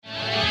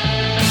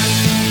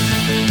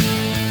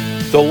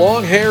The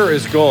long hair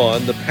is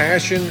gone. The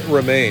passion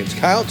remains.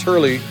 Kyle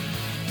Turley,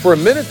 for a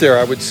minute there,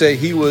 I would say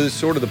he was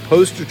sort of the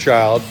poster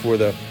child for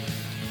the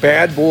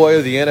bad boy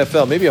of the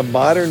NFL, maybe a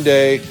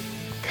modern-day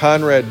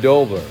Conrad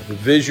Dobler. The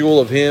visual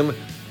of him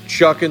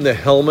chucking the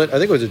helmet. I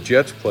think it was a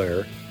Jets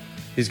player.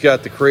 He's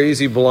got the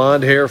crazy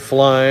blonde hair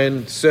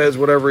flying, says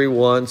whatever he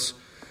wants.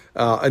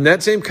 And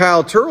that same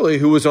Kyle Turley,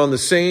 who was on the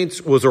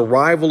Saints, was a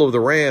rival of the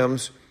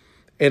Rams,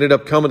 ended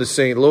up coming to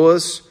St.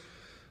 Louis,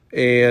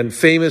 and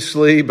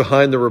famously,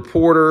 behind the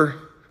reporter,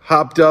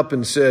 hopped up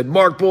and said,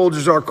 "Mark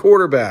Bulger's our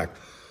quarterback."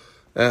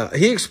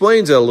 He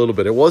explains that a little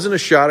bit. It wasn't a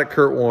shot at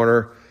Kurt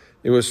Warner.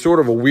 It was sort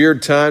of a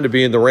weird time to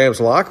be in the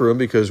Rams locker room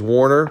because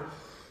Warner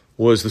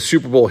was the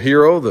Super Bowl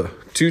hero, the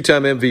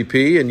two-time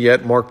MVP, and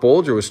yet Mark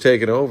Bulger was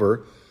taking over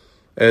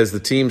as the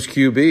team's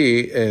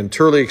QB, and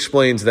Turley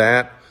explains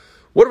that.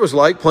 What it was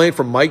like playing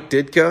for Mike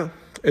Ditka,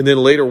 and then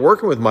later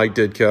working with Mike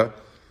Ditka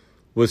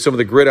with some of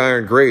the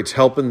gridiron greats,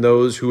 helping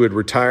those who had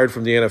retired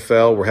from the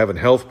NFL, were having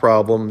health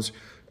problems.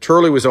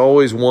 Turley was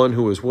always one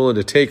who was willing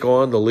to take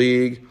on the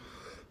league,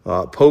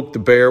 poke the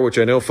bear, which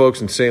I know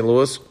folks in St.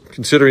 Louis,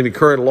 considering the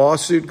current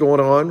lawsuit going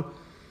on,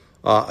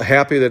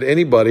 happy that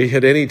anybody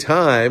at any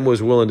time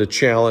was willing to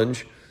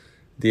challenge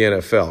the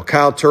NFL.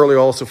 Kyle Turley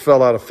also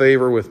fell out of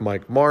favor with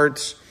Mike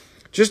Martz.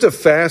 Just a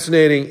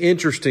fascinating,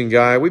 interesting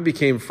guy. We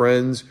became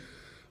friends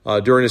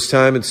during his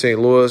time in St.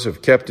 Louis,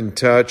 have kept in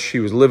touch. He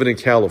was living in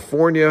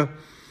California,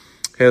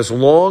 has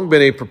long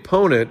been a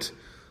proponent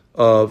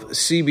of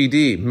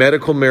CBD,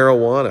 medical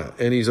marijuana.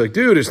 And he's like,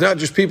 dude, it's not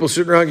just people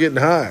sitting around getting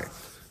high.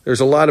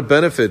 There's a lot of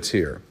benefits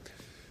here.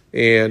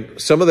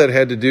 And some of that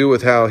had to do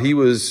with how he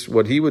was,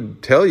 what he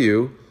would tell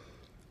you,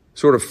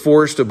 sort of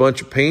forced a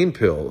bunch of pain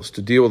pills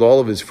to deal with all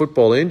of his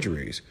football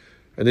injuries.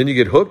 And then you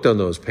get hooked on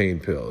those pain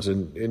pills.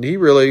 And he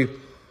really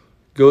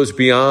goes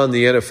beyond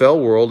the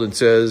NFL world and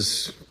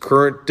says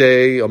current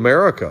day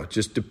America,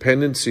 just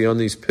dependency on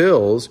these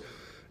pills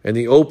and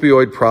the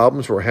opioid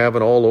problems we're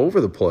having all over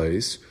the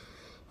place.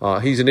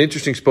 He's an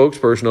interesting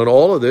spokesperson on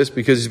all of this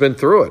because he's been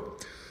through it.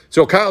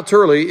 So Kyle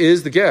Turley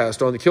is the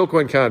guest on the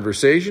Kilcoyne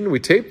Conversation. We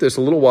taped this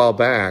a little while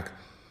back,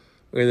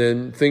 and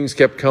then things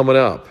kept coming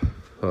up.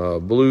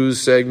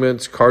 Blues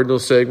segments,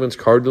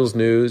 Cardinals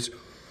news.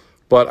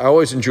 But I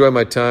always enjoy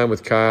my time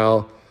with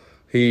Kyle.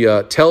 He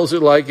tells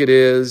it like it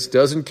is,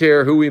 doesn't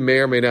care who he may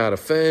or may not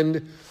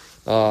offend,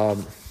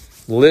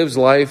 lives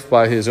life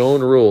by his own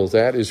rules,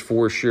 that is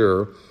for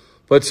sure.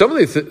 But some of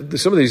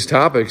these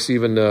topics,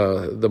 even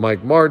the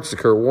Mike Martz, the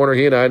Kurt Warner,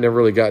 he and I had never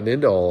really gotten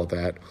into all of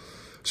that.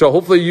 So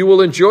hopefully you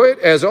will enjoy it.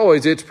 As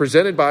always, it's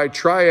presented by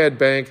Triad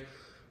Bank,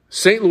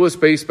 St.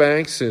 Louis-based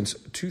bank since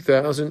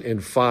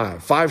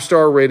 2005.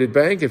 Five-star rated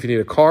bank. If you need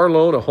a car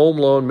loan, a home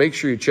loan, make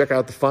sure you check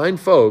out the fine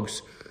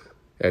folks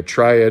at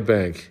Triad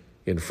Bank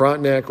in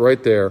Frontenac,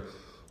 right there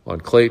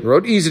on Clayton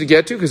Road. Easy to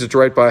get to because it's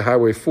right by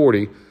Highway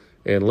 40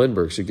 and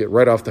Lindbergh. So you get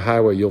right off the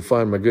highway, you'll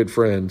find my good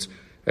friends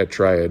at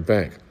Triad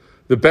Bank.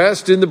 The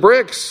best in the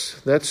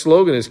bricks. That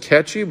slogan is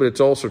catchy, but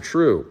it's also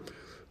true.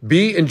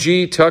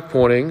 B&G Tuck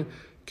Pointing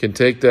can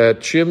take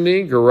that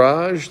chimney,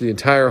 garage, the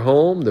entire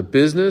home, the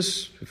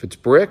business, if it's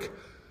brick,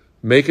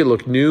 make it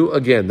look new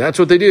again. That's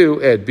what they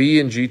do at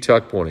B&G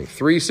Tuck Pointing.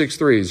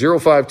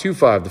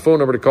 363-0525, the phone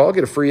number to call.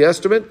 Get a free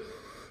estimate.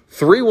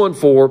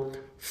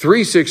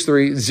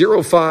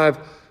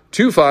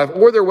 314-363-0525,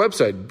 or their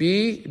website,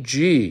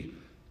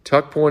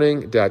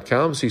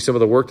 bgtuckpointing.com. See some of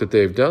the work that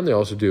they've done. They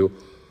also do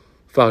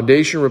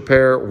foundation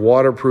repair,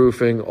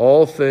 waterproofing,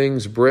 all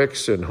things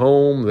bricks and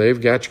home.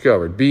 They've got you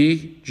covered.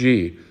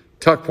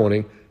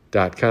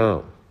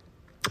 bgtuckpointing.com.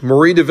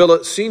 Marie de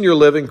Villa Senior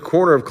Living,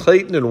 corner of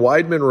Clayton and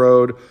Weidman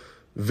Road.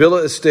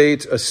 Villa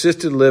Estates,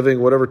 assisted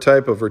living, whatever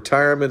type of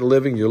retirement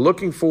living you're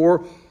looking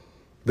for,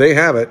 they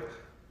have it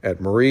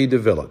at Marie de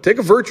Villa. Take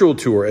a virtual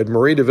tour at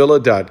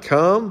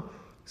mariedevilla.com.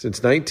 Since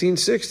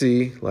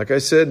 1960, like I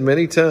said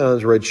many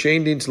times, Red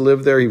Shane needs to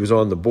live there. He was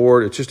on the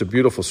board. It's just a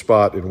beautiful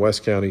spot in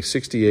West County,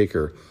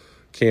 60-acre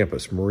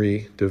campus,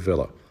 Marie de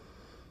Villa.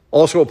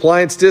 Also,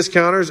 appliance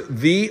discounters.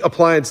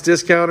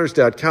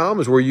 TheApplianceDiscounters.com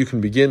is where you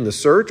can begin the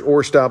search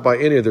or stop by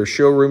any of their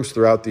showrooms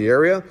throughout the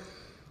area.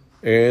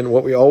 And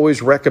what we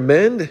always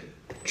recommend,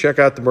 check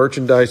out the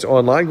merchandise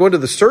online. Go into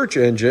the search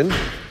engine,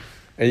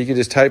 and you can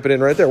just type it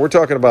in right there. We're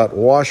talking about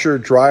washer,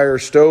 dryer,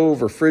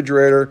 stove,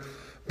 refrigerator.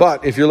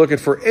 But if you're looking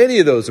for any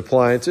of those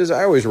appliances,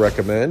 I always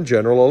recommend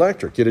General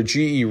Electric. Get a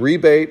GE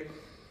rebate.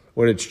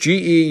 When it's GE,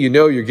 you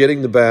know you're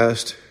getting the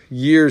best.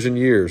 Years and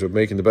years of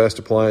making the best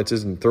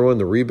appliances, and throw in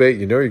the rebate,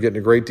 you know you're getting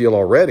a great deal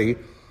already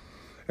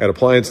at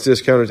Appliance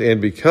Discounters. And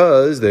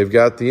because they've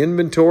got the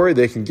inventory,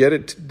 they can get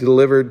it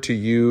delivered to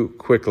you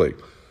quickly.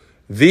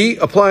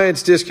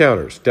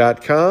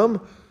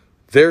 TheApplianceDiscounters.com.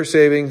 Their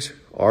savings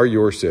are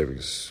your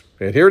savings.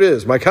 And here it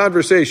is, my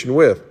conversation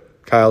with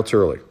Kyle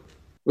Turley.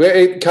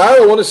 Hey,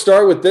 Kyle, I want to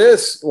start with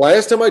this.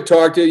 Last time I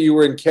talked to you, you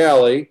were in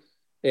Cali,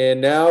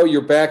 and now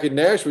you're back in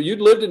Nashville. You'd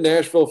lived in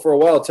Nashville for a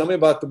while. Tell me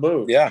about the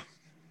move. Yeah.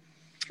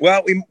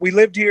 Well, we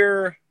lived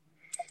here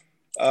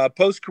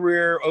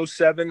Post-career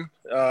 07,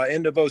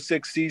 end of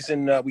 06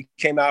 season, we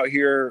came out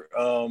here.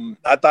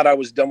 I thought I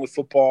was done with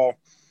football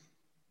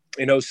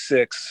in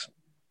 06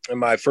 in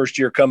my first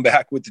year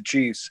comeback with the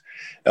Chiefs.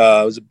 It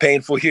was a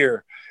painful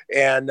year.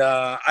 And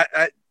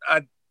I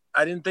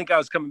didn't think I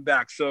was coming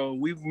back. So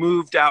we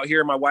moved out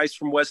here. My wife's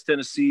from West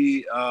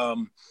Tennessee.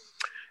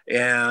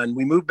 And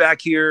we moved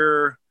back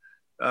here,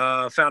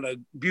 found a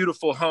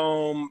beautiful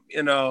home.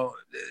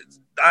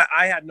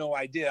 I had no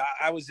idea.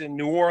 I was in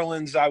New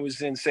Orleans. I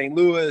was in St.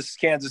 Louis,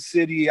 Kansas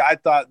City. I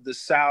thought the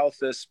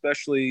South,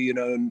 especially,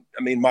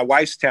 my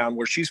wife's town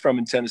where she's from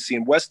in Tennessee,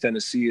 and West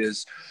Tennessee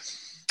is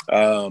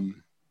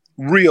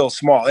real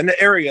small. And the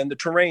area and the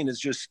terrain is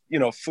just,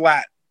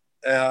 flat.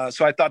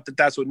 So I thought that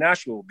that's what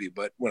Nashville would be.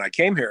 But when I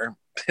came here,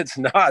 it's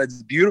not.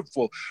 It's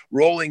beautiful,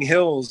 rolling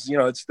hills.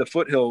 It's the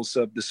foothills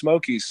of the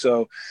Smokies.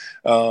 So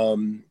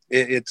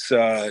it's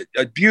a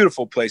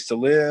beautiful place to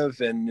live.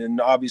 And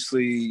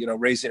obviously,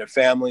 raising a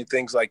family,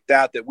 things like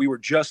that we were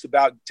just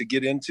about to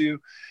get into.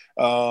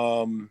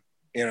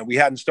 We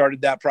hadn't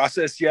started that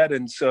process yet.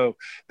 And so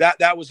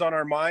that was on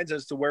our minds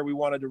as to where we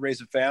wanted to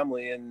raise a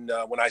family. And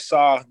when I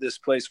saw this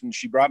place, when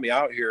she brought me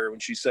out here,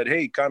 when she said,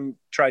 "Hey, come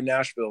try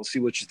Nashville, see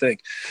what you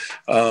think."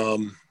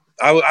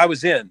 I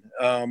was in.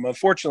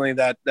 Unfortunately,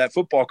 that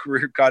football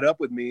career caught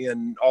up with me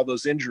and all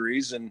those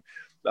injuries and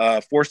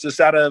forced us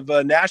out of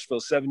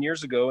Nashville 7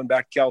 years ago and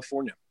back to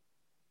California.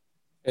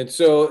 And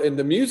so in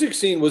the music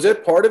scene, was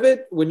that part of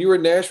it when you were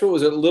in Nashville?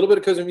 Was it a little bit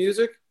because of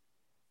music?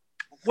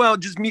 Well,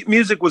 just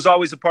music was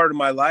always a part of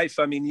my life.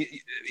 I mean,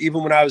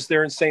 even when I was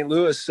there in St.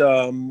 Louis,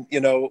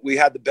 we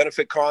had the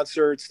benefit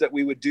concerts that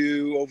we would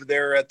do over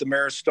there at the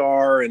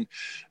Maristar. And,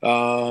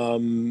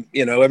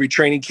 every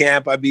training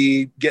camp, I'd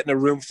be getting a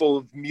room full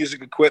of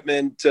music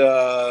equipment,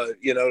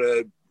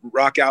 to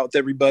rock out with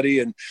everybody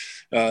and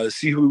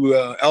see who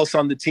else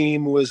on the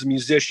team was a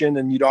musician.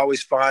 And you'd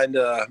always find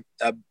a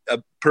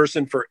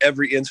person for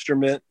every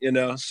instrument,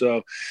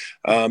 so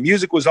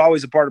music was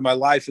always a part of my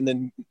life. And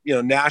then,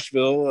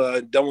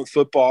 Nashville, done with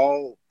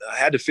football, I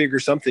had to figure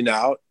something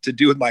out to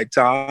do with my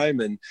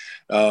time. And,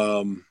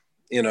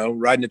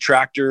 riding a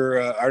tractor,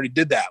 I already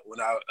did that when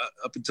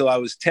up until I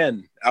was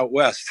 10 out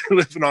West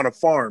living on a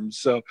farm.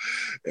 So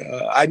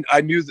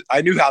I knew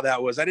how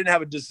that was. I didn't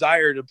have a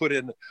desire to put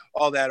in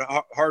all that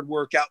hard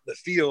work out in the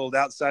field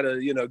outside of,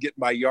 getting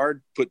my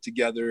yard put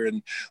together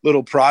and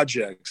little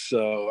projects.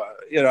 So,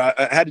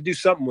 I had to do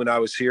something when I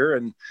was here,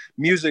 and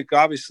music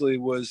obviously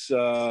was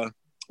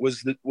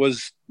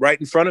right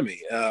in front of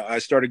me. I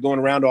started going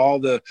around to all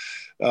the,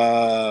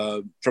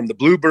 from the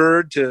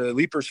Bluebird to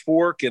Leaper's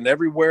Fork and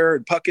everywhere,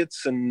 and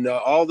Puckett's, and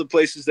all the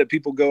places that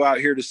people go out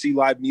here to see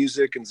live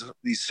music and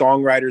these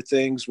songwriter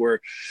things where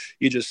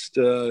you just,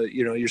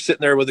 you're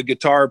sitting there with a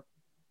guitar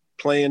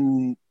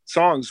playing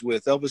songs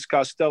with Elvis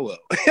Costello.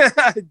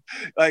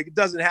 Like, it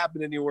doesn't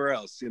happen anywhere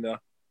else,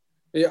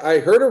 Yeah, I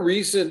heard a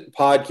recent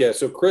podcast.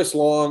 So Chris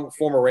Long,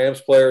 former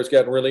Rams player, has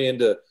gotten really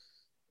into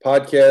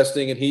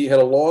podcasting, and he had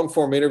a long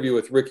form interview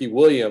with Ricky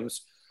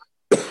Williams,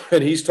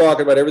 and he's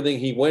talking about everything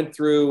he went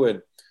through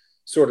and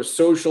sort of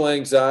social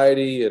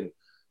anxiety and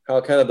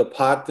how kind of the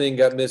pot thing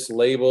got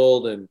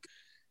mislabeled. And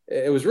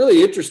it was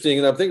really interesting.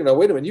 And I'm thinking, now,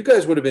 wait a minute, you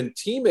guys would have been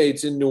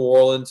teammates in New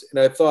Orleans. And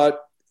I thought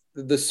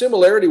the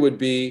similarity would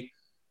be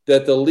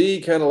that the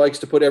league kind of likes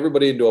to put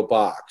everybody into a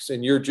box,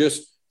 and you're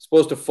just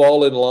supposed to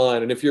fall in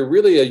line. And if you're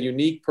really a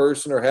unique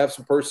person or have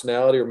some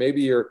personality, or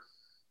maybe you're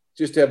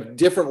just have a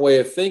different way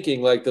of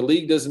thinking, like, the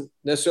league doesn't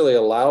necessarily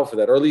allow for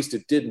that, or at least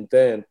it didn't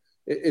then.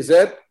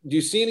 Do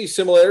you see any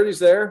similarities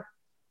there?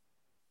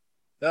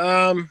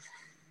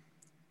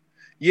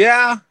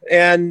 Yeah.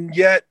 And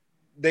yet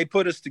they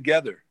put us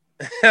together.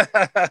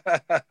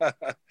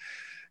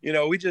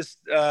 We just,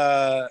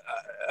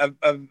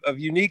 I've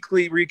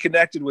uniquely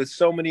reconnected with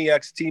so many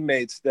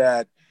ex-teammates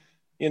that,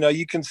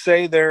 you can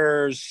say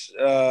there's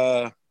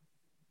a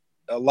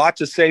lot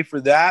to say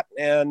for that.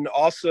 And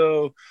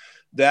also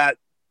that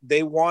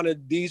they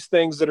wanted these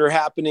things that are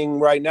happening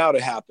right now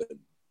to happen,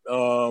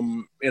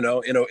 in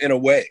a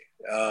way.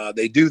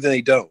 They do, then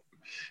they don't,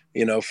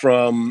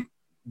 from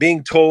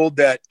being told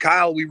that,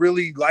 Kyle, we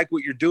really like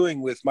what you're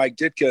doing with Mike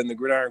Ditka and the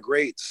Gridiron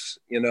Greats,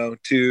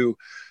 to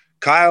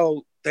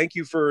Kyle, thank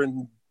you for,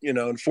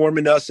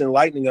 informing us and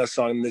enlightening us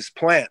on this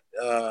plant.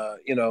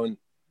 And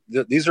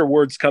these are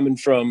words coming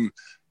from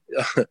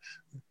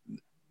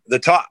the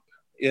top,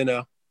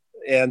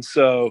 and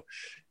so,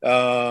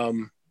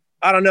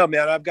 I don't know,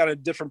 man. I've got a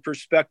different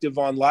perspective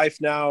on life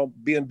now,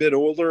 being a bit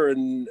older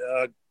and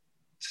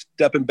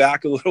stepping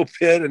back a little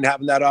bit and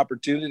having that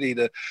opportunity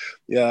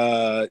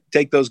to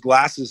take those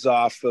glasses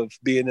off of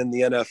being in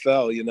the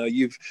NFL.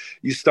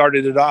 You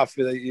started it off,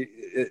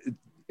 the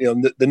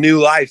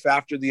new life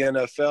after the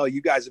NFL.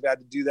 You guys have had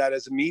to do that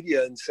as a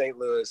media in St.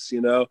 Louis,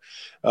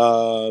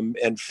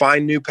 and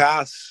find new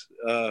paths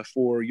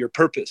for your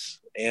purpose.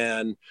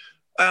 And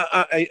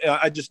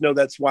I just know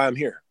that's why I'm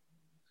here.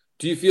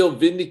 Do you feel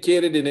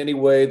vindicated in any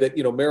way that,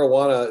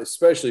 marijuana,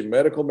 especially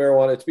medical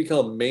marijuana, it's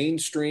become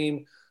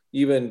mainstream?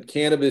 Even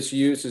cannabis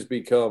use has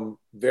become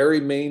very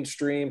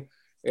mainstream.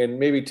 And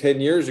maybe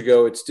 10 years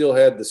ago, it still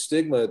had the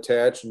stigma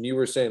attached. And you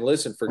were saying,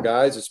 listen, for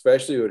guys,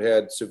 especially who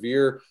had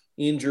severe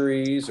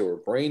injuries or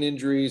brain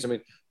injuries, I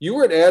mean, you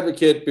were an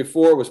advocate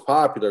before it was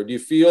popular. Do you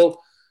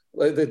feel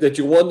like that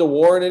you won the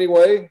war in any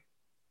way?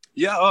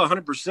 Yeah,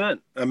 100%.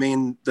 I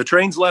mean, the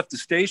train's left the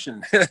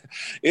station.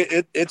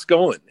 It's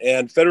going,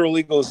 and federal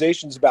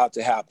legalization is about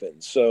to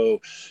happen.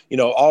 So,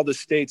 all the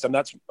states.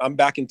 I'm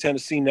back in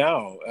Tennessee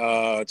now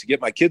to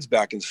get my kids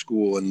back in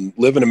school and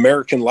live an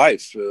American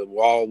life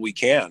while we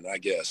can. I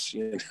guess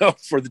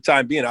for the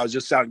time being. I was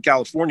just out in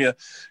California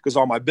because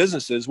all my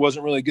businesses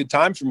wasn't really a good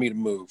time for me to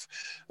move.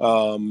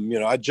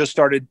 I just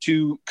started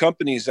 2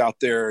 companies out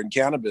there in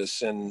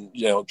cannabis, and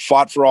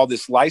fought for all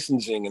this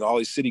licensing and all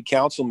these city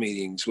council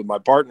meetings with my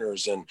partner.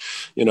 And,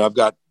 I've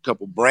got a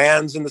couple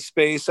brands in the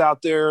space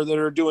out there that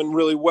are doing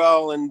really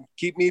well and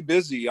keep me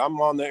busy. I'm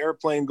on the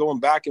airplane going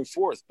back and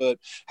forth, but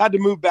had to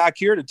move back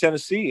here to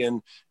Tennessee.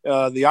 And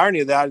the irony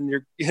of that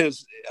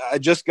is I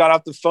just got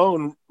off the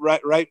phone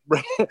right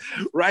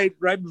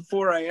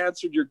before I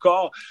answered your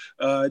call.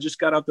 I just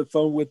got off the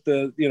phone with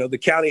the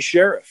county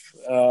sheriff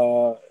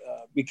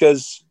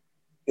because,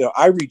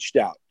 I reached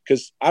out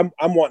because I'm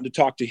wanting to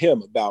talk to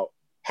him about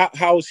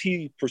how is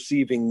he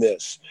perceiving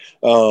this?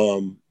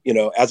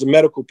 As a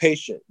medical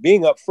patient,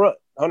 being upfront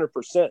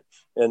 100%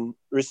 and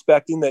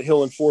respecting that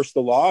he'll enforce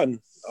the law, and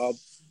I'll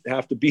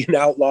have to be an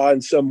outlaw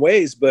in some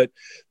ways, but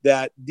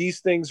that these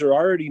things are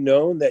already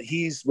known, that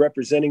he's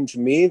representing to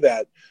me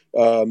that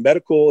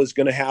medical is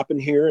going to happen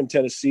here in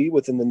Tennessee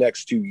within the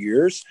next 2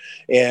 years.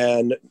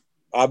 And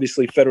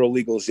obviously federal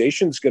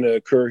legalization is going to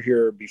occur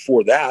here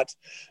before that.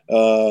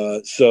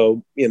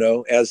 So,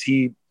 as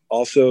he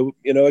also,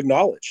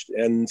 acknowledged.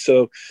 And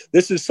so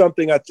this is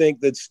something I think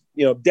that's,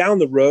 down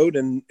the road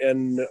and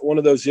one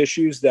of those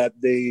issues that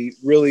they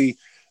really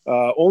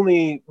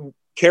only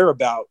care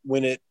about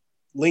when it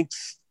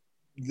links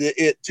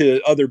it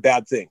to other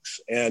bad things.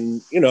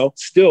 And,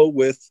 still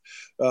with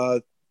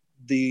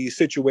the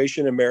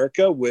situation in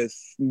America with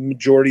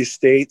majority of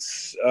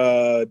states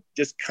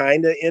just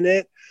kind of in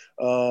it,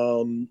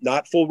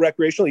 not full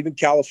recreational, even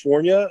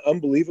California,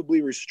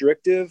 unbelievably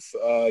restrictive.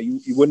 You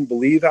wouldn't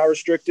believe how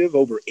restrictive.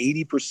 Over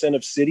 80%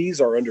 of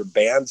cities are under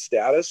ban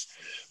status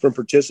from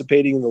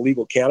participating in the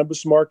legal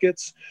cannabis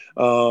markets.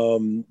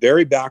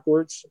 Very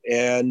backwards.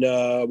 And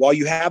while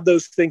you have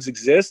those things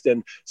exist,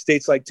 and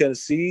states like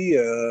Tennessee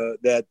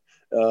that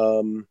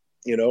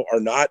are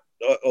not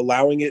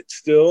allowing it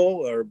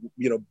still, or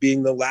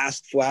being the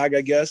last flag,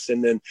 I guess.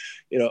 And then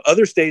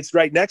other states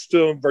right next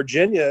to them,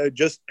 Virginia,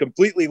 just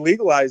completely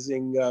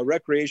legalizing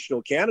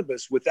recreational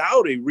cannabis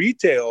without a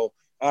retail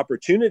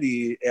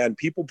opportunity and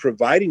people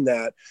providing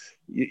that.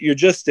 You're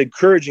just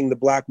encouraging the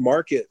black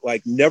market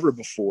like never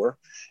before.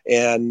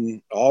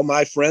 And all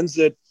my friends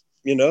that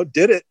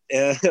did it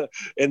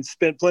and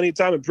spent plenty of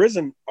time in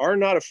prison are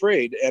not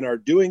afraid and are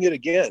doing it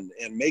again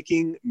and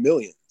making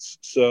millions.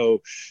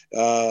 So,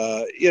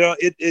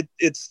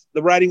 it's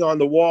the writing on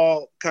the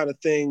wall kind of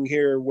thing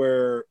here,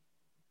 where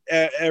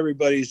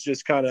everybody's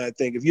just kind of, I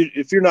think,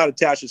 if you're not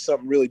attached to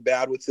something really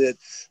bad with it,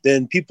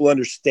 then people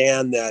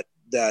understand that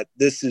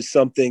this is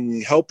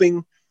something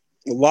helping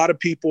a lot of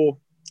people.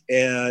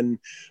 And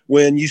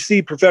when you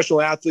see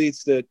professional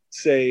athletes that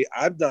say,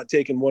 I've not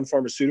taken one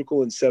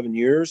pharmaceutical in 7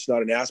 years,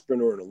 not an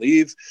aspirin or an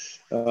Aleve.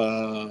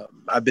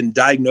 I've been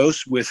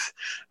diagnosed with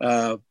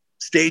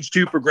stage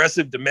 2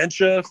 progressive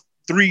dementia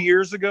 3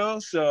 years ago.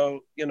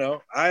 So,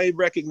 I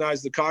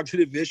recognize the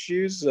cognitive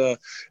issues,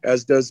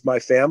 as does my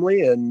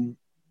family. And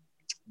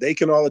they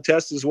can all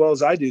attest as well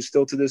as I do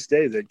still to this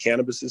day that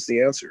cannabis is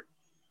the answer.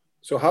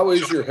 So how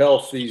is your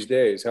health these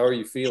days? How are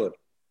you feeling?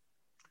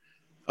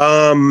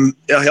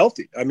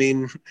 Healthy. I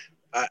mean,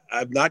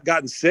 I've not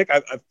gotten sick.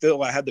 I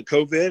feel I had the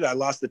COVID. I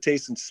lost the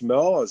taste and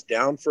smell. I was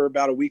down for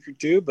about a week or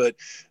two, but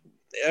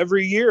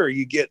every year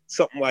you get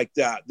something like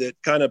that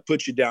kind of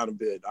puts you down a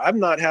bit. I've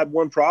not had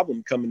one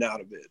problem coming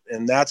out of it,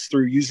 and that's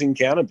through using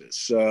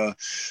cannabis. And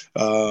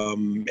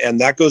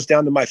that goes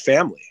down to my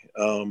family.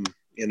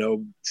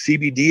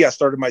 CBD, I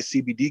started my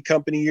CBD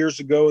company years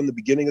ago in the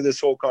beginning of this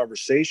whole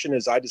conversation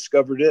as I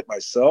discovered it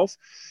myself,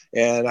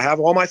 and I have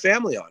all my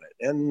family on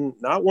it, and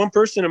not one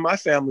person in my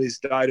family's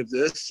died of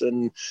this.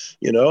 And,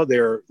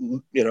 they're,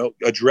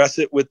 address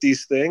it with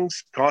these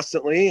things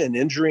constantly, and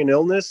injury and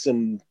illness,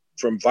 and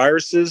from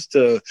viruses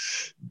to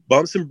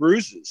bumps and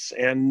bruises.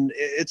 And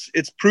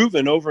it's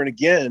proven over and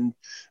again,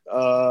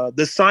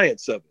 the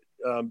science of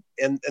it.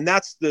 And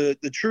that's the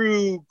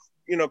true,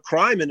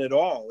 crime in it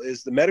all,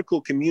 is the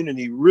medical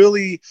community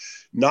really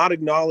not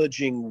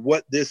acknowledging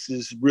what this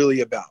is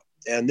really about.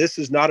 And this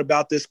is not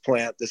about this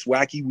plant, this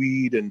wacky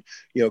weed, and,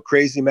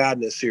 crazy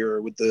madness here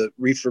with the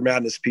reefer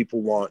madness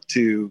people want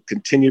to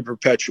continue to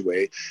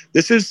perpetuate.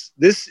 This is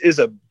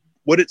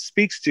what it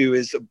speaks to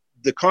is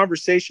the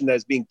conversation that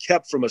is being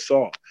kept from us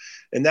all.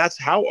 And that's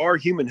how our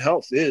human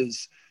health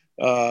is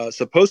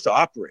supposed to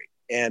operate,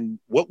 and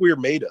what we're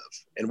made of.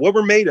 And what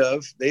we're made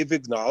of, they've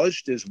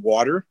acknowledged, is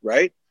water,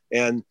 right?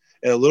 And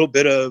a little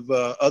bit of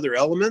other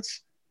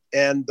elements.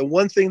 And the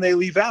one thing they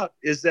leave out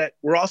is that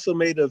we're also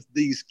made of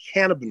these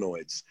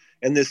cannabinoids.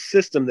 and this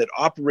system that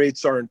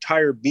operates our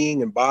entire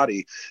being and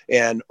body.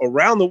 And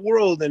around the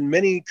world, in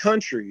many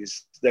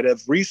countries that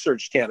have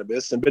researched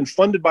cannabis and been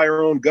funded by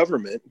our own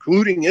government,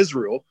 including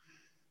Israel,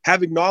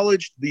 have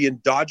acknowledged the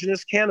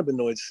endogenous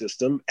cannabinoid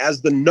system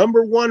as the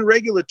number one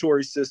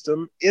regulatory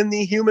system in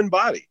the human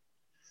body.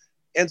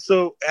 And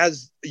so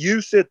as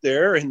you sit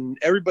there and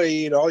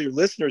everybody and all your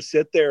listeners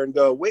sit there and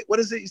go, wait, what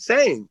is it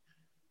saying?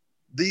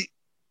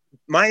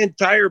 My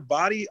entire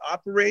body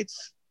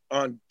operates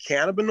on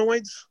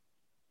cannabinoids?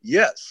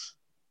 Yes.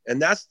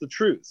 And that's the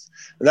truth.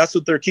 And that's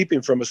what they're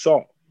keeping from us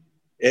all.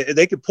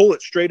 They could pull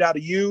it straight out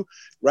of you,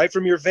 right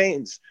from your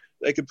veins.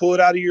 They could pull it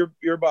out of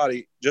your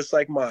body, just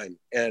like mine.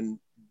 And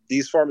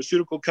these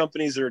pharmaceutical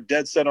companies are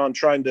dead set on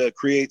trying to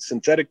create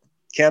synthetic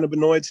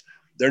cannabinoids.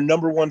 Their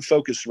number one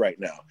focus right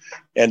now.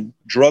 And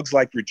drugs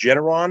like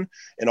Regeneron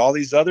and all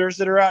these others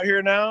that are out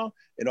here now,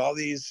 and all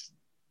these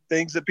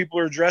things that people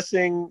are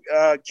addressing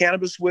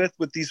cannabis with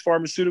these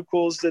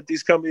pharmaceuticals that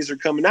these companies are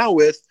coming out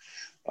with,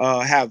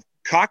 have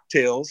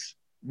cocktails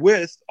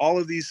with all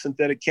of these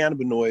synthetic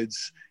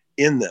cannabinoids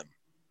in them.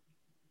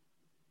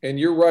 And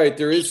you're right.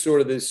 There is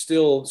sort of this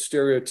still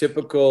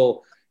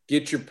stereotypical,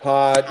 get your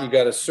pot, you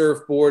got a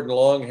surfboard and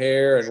long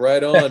hair and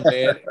right on,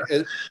 man.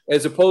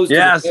 As opposed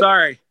to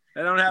sorry.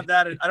 I don't have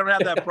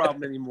that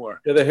problem anymore.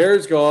 Yeah, the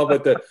hair's gone,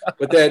 but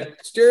that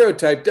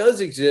stereotype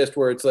does exist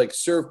where it's like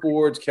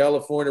surfboards,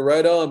 California,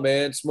 right on,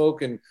 man,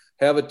 smoke and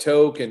have a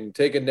toke and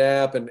take a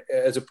nap. And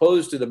as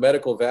opposed to the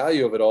medical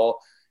value of it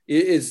all,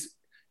 is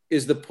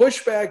the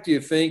pushback, do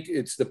you think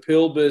it's the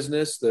pill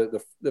business,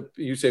 the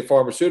you say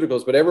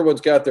pharmaceuticals, but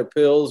everyone's got their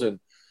pills and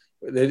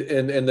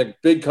the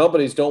big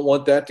companies don't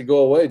want that to go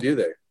away, do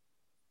they?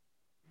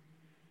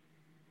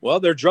 Well,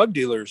 they're drug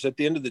dealers at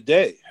the end of the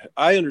day.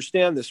 I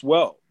understand this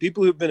well.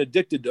 People who've been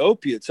addicted to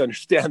opiates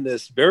understand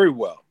this very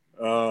well,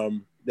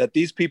 that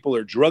these people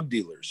are drug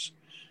dealers.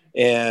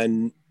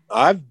 And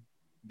I've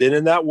been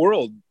in that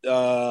world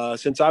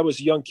since I was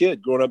a young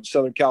kid growing up in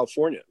Southern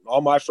California. All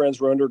my friends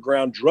were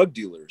underground drug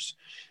dealers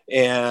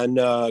and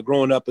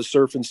growing up a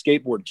surf and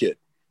skateboard kid.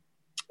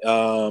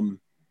 So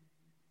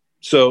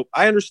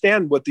I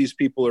understand what these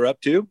people are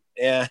up to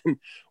and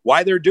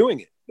why they're doing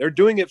it. They're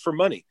doing it for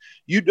money.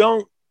 You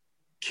don't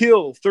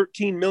kill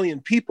 13 million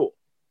people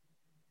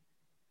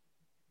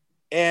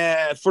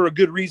and for a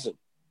good reason,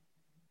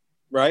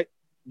 right?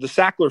 The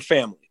Sackler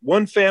family,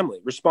 one family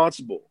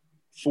responsible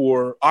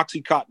for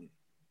Oxycontin,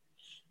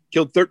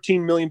 killed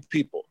 13 million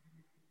people.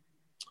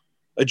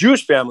 A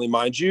Jewish family,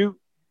 mind you,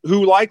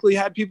 who likely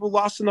had people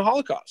lost in the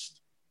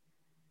Holocaust.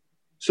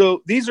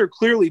 So these are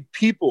clearly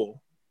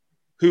people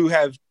who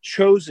have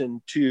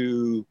chosen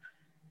to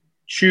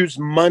choose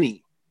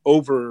money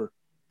over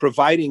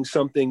providing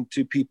something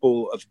to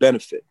people of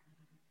benefit.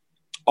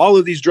 All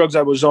of these drugs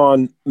I was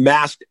on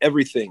masked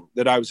everything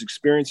that I was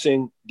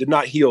experiencing, did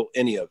not heal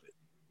any of it,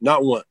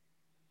 not one.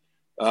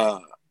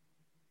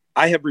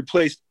 I have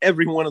replaced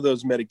every one of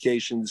those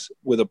medications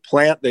with a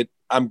plant that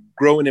I'm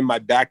growing in my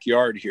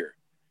backyard here.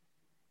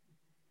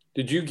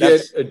 Did you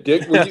get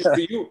addicted?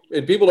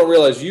 And people don't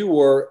realize you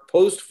were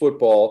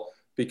post-football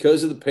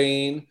because of the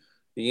pain,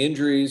 the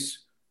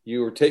injuries,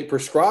 you were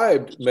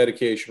prescribed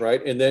medication,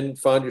 right? And then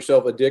found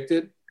yourself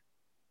addicted?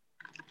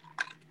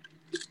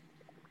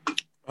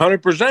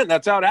 100%.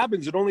 That's how it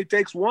happens. It only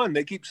takes one.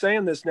 They keep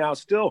saying this now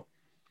still.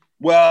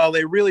 Well,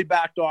 they really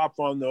backed off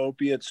on the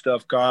opiate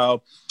stuff,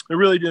 Kyle. They're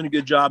really doing a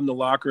good job in the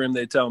locker room,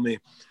 they tell me.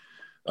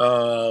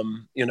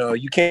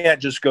 You can't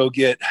just go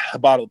get a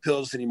bottle of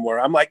pills anymore.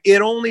 I'm like,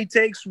 it only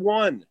takes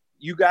one.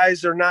 You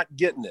guys are not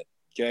getting it,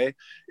 okay?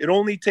 It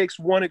only takes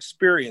one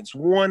experience,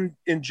 one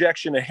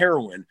injection of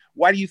heroin.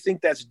 Why do you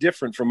think that's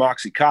different from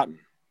Oxycontin?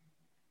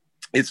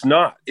 It's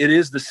not. It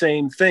is the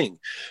same thing.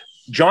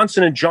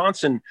 Johnson &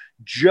 Johnson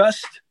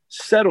just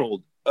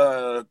settled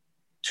a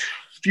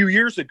few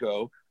years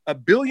ago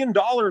 $1 billion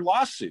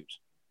lawsuit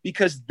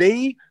because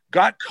they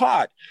got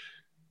caught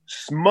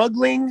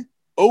smuggling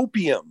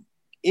opium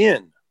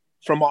in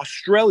from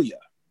Australia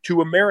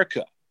to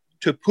America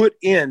to put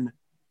in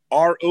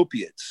our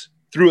opiates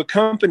through a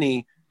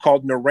company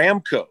called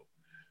Naramco.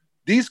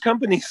 These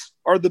companies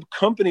are the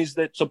companies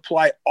that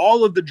supply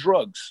all of the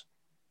drugs,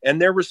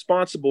 and they're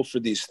responsible for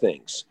these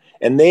things.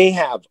 And they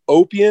have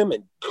opium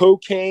and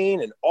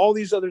cocaine and all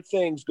these other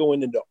things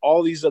going into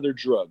all these other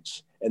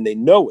drugs. And they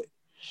know it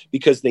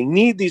because they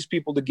need these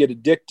people to get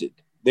addicted.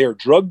 They're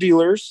drug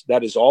dealers.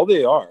 That is all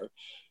they are.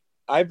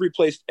 I've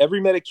replaced every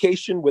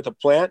medication with a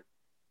plant.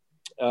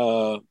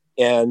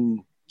 And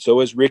so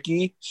has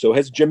Ricky. So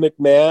has Jim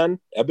McMahon,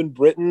 Eben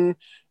Britton,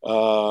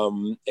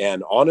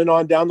 and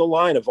on down the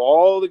line of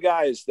all the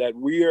guys that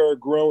we are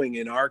growing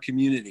in our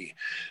community,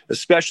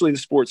 especially the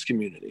sports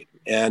community.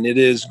 And it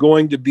is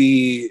going to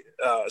be,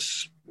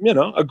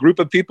 a group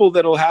of people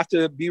that will have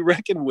to be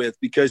reckoned with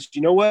because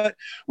you know what?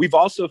 We've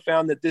also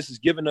found that this has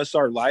given us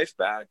our life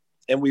back,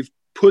 and we've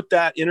put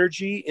that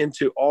energy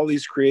into all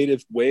these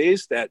creative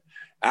ways that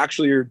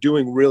actually are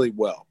doing really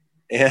well.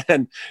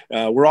 And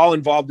we're all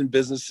involved in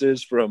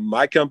businesses, from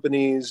my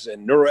companies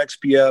and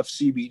NeuroXPF,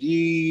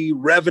 CBD,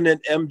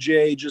 Revenant,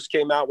 MJ just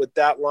came out with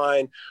that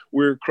line.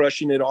 We're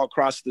crushing it all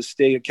across the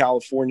state of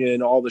California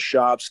in all the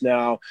shops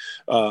now.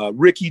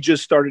 Ricky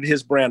just started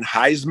his brand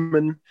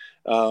Heisman,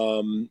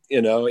 HIGH.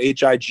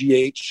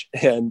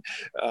 And,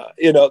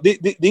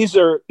 these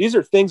are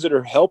things that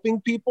are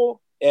helping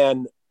people,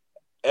 and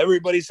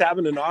everybody's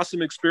having an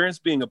awesome experience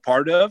being a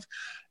part of.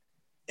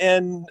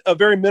 And a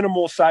very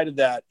minimal side of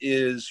that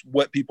is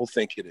what people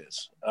think it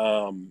is.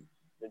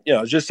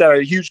 Just at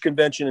a huge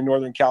convention in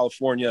Northern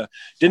California,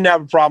 didn't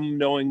have a problem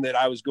knowing that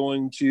I was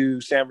going to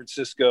San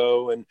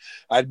Francisco and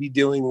I'd be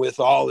dealing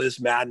with all this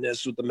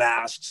madness with the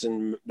masks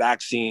and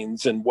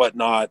vaccines and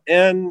whatnot.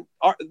 And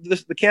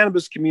the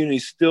cannabis community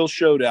still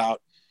showed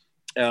out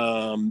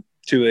to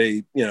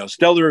a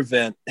stellar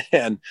event,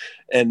 and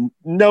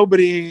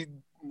nobody's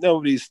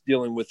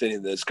dealing with any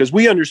of this, because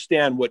we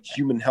understand what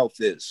human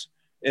health is.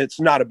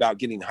 It's not about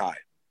getting high.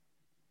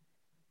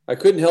 I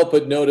couldn't help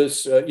but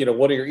notice,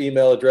 one of your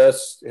email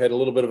address had a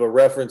little bit of a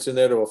reference in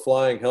there to a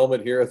flying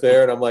helmet here or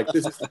there. And I'm like,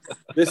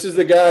 this is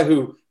the guy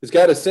who has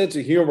got a sense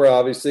of humor,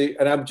 obviously.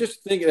 And I'm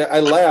just thinking, I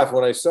laughed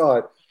when I saw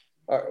it.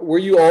 Were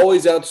you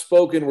always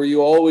outspoken? Were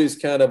you always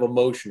kind of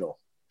emotional?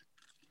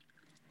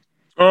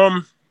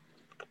 I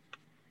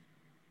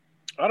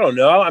don't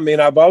know. I mean,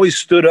 I've always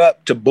stood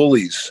up to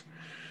bullies.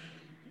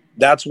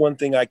 That's one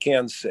thing I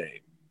can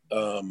say.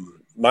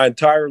 My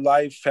entire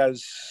life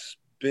has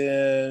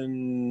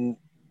been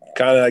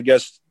kind of, I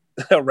guess,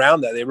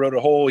 around that. They wrote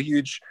a whole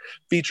huge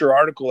feature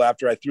article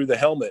after I threw the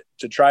helmet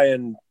to try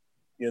and,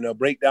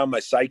 break down my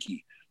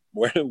psyche.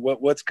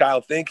 What's Kyle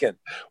thinking?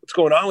 What's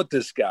going on with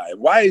this guy?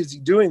 Why is he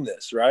doing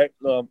this? Right?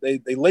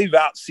 They leave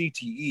out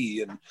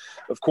CTE, and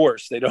of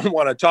course they don't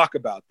want to talk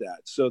about that.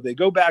 So they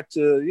go back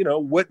to,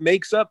 what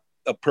makes up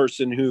a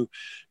person who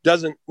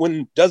doesn't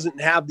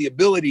have the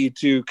ability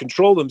to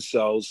control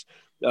themselves,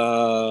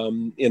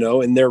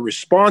 in their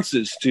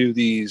responses to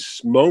these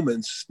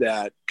moments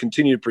that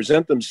continue to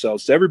present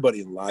themselves to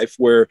everybody in life,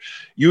 where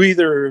you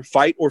either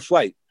fight or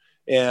flight.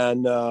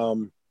 And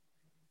I'm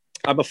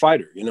a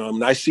fighter.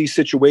 I see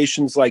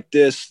situations like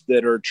this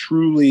that are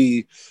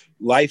truly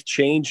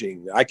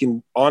life-changing. I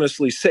can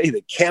honestly say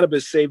that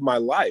cannabis saved my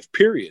life,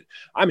 period.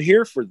 I'm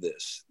here for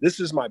this. This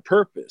is my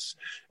purpose,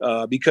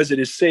 because it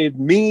has saved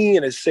me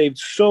and has saved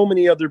so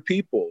many other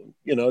people,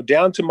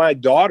 down to my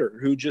daughter,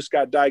 who just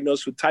got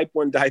diagnosed with type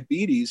 1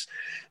 diabetes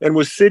and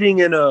was sitting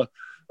in an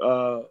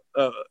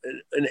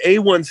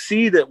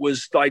A1C that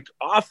was like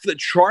off the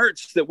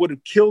charts, that would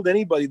have killed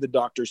anybody, the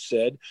doctor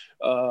said.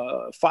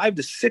 500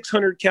 to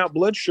 600 count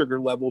blood sugar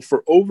level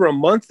for over a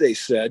month, they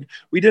said.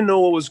 We didn't know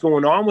what was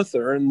going on with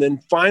her. And then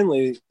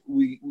finally,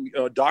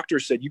 doctor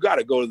said, you got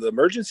to go to the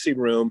emergency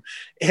room.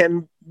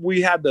 And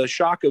we had the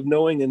shock of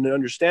knowing and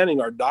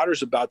understanding our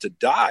daughter's about to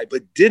die,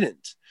 but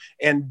didn't.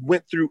 And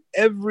went through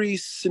every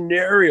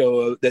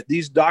scenario that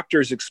these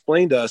doctors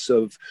explained to us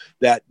of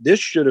that this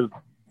should have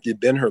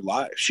been her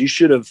life. She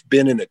should have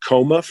been in a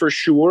coma for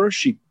sure.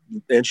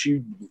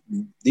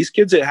 These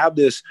kids that have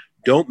this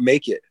don't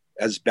make it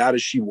as bad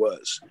as she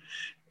was.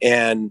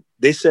 And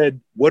they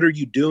said, what are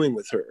you doing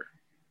with her?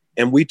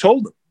 And we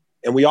told them,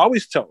 and we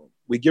always tell them,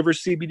 we give her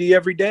CBD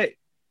every day.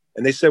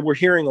 And they said, we're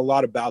hearing a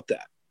lot about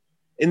that.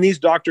 And these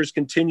doctors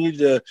continue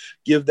to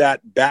give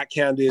that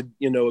backhanded,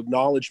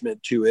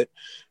 acknowledgement to it,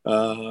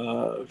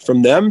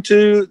 from them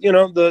to,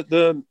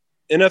 the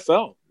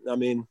NFL. I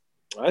mean,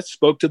 I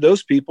spoke to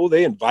those people.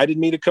 They invited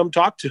me to come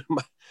talk to them.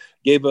 I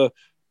gave a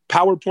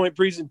PowerPoint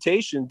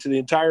presentation to the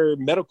entire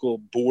medical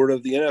board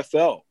of the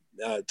NFL,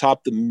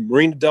 atop the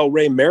Marina Del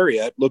Rey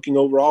Marriott, looking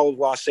over all of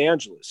Los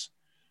Angeles.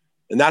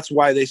 And that's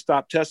why they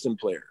stopped testing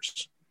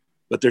players.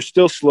 But they're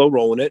still slow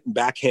rolling it and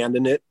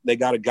backhanding it. They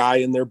got a guy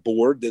in their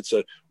board that's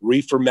a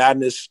reefer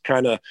madness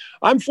kind of,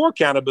 I'm for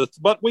cannabis,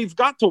 but we've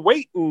got to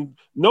wait and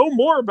know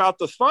more about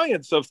the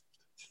science of,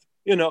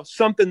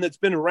 something that's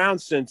been around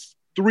since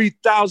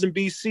 3000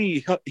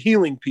 BC,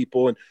 healing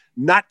people and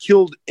not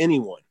killed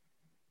anyone,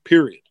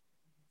 period.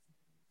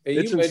 Hey,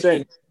 it's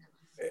insane.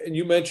 And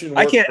you mentioned,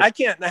 I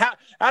can't.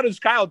 How does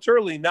Kyle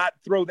Turley not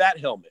throw that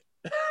helmet?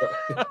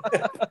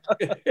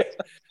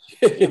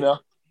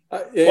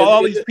 While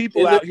all these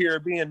people out here are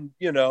being,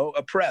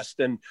 oppressed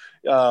and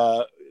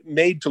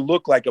made to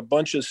look like a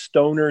bunch of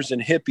stoners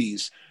and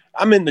hippies.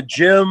 I'm in the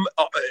gym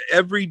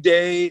every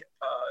day.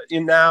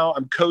 Now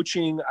I'm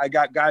coaching. I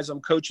got guys I'm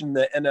coaching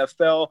the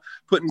NFL,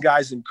 putting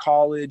guys in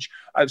college.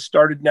 I've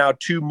started now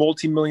 2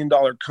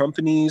 multi-million-dollar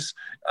companies.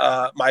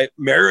 My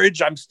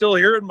marriage, I'm still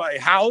here in my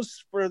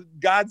house, for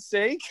God's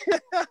sake.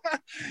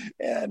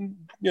 And,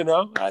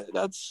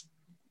 that's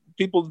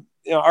people,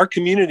 our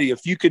community.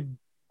 If you could,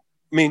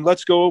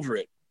 let's go over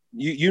it.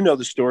 You know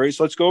the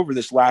stories. Let's go over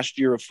this last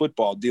year of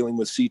football dealing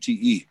with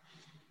CTE.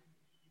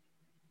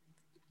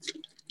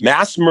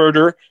 Mass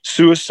murder,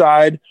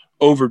 suicide,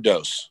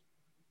 overdose.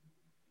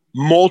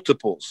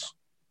 Multiples.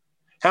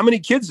 How many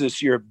kids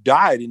this year have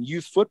died in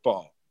youth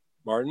football,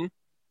 Martin?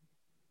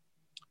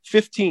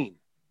 15.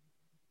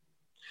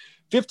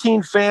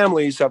 15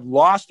 families have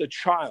lost a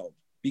child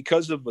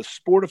because of a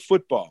sport of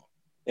football,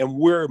 and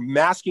we're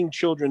masking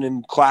children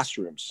in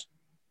classrooms,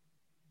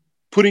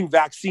 putting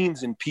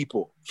vaccines in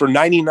people for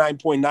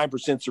 99.9%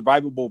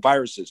 survivable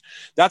viruses.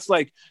 That's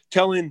like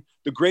telling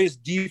the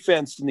greatest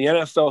defense in the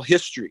NFL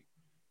history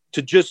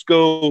to just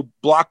go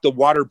block the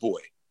water boy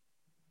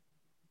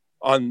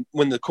on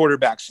when the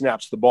quarterback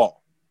snaps the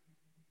ball.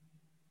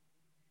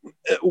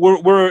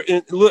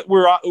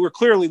 We're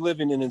clearly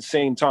living in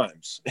insane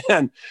times.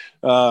 And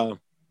are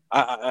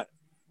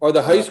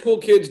the high school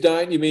kids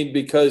dying, you mean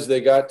because they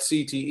got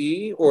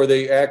CTE or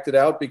they acted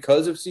out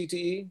because of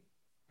CTE?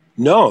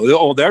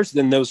 No, there's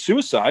then those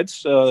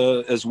suicides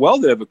as well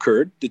that have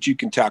occurred that you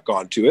can tack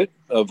on to it,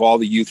 of all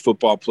the youth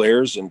football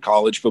players and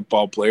college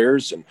football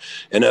players and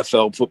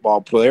NFL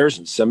football players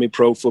and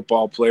semi-pro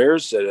football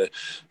players that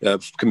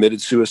have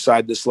committed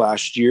suicide this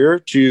last year,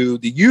 to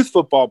the youth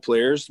football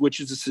players, which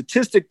is a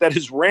statistic that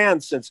has ran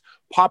since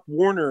Pop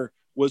Warner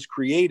was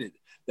created,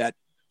 that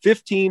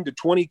 15 to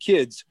 20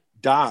 kids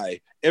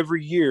die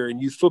every year in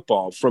youth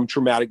football from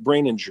traumatic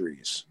brain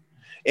injuries.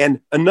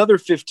 And another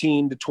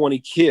 15 to 20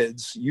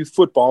 kids, youth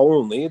football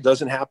only. It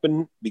doesn't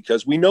happen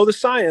because we know the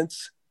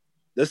science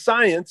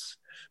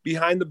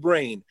behind the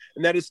brain,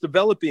 and that it's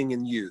developing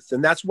in youth.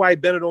 And that's why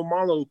Bennett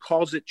Omalo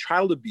calls it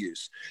child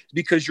abuse,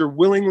 because you're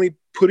willingly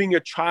putting a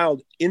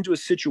child into a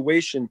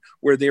situation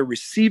where they're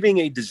receiving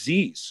a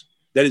disease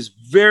that is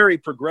very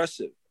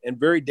progressive and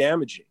very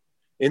damaging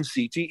in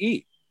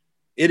CTE.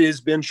 It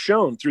has been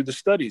shown through the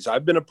studies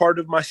I've been a part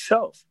of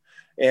myself.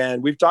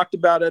 And we've talked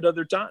about it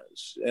other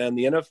times. And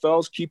the NFL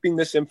is keeping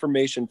this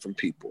information from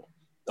people.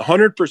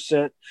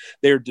 100%.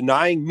 They're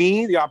denying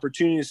me the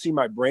opportunity to see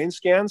my brain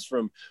scans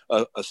from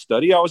a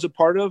study I was a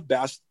part of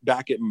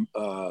back at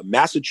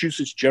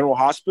Massachusetts General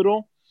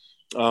Hospital,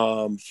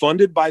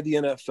 funded by the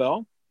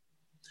NFL.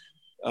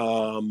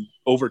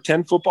 Over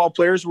 10 football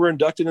players were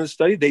inducted in the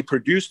study. They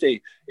produced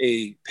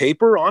a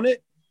paper on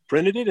it,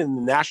 printed it in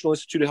the National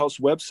Institute of Health's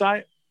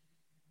website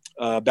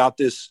about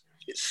this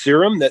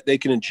serum that they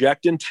can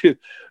inject into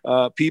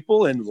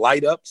people and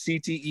light up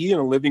CTE in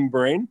a living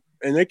brain,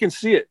 and they can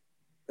see it.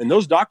 And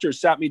those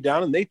doctors sat me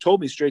down and they told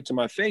me straight to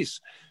my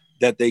face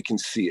that they can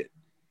see it.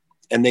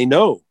 And they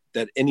know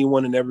that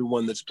anyone and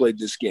everyone that's played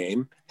this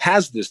game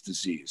has this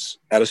disease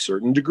at a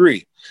certain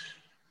degree.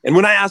 And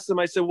when I asked them,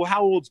 I said, well,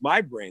 how old's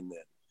my brain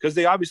then? Because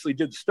they obviously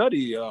did the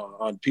study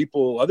on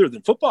people other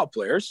than football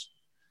players,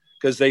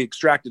 because they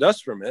extracted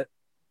us from it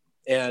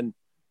and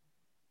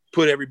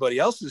put everybody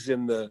else's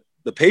in the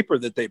paper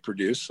that they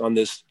produce on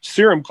this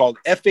serum called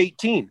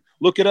F18.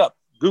 Look it up.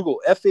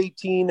 Google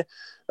F18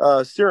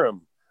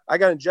 serum. I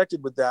got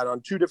injected with that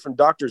on 2 different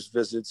doctor's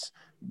visits.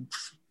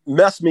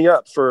 Messed me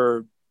up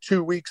for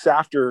 2 weeks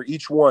after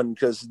each one,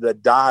 because the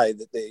dye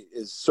that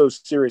is so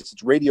serious.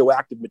 It's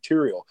radioactive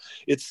material.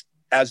 It's,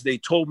 as they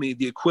told me,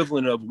 the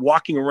equivalent of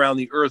walking around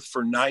the earth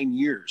for 9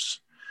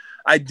 years.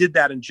 I did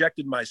that,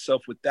 injected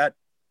myself with that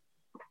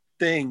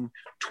thing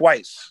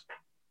twice.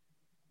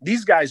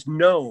 These guys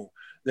know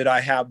that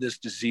I have this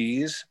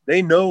disease.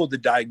 They know the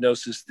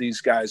diagnosis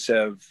these guys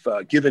have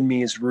given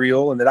me is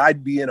real, and that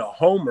I'd be in a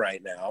home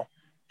right now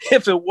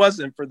if it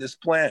wasn't for this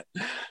plant.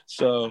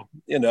 So,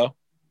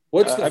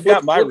 I've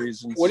got my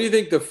reasons. What do you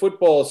think the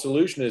football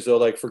solution is, though?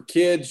 Like, for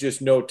kids,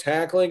 just no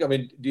tackling? I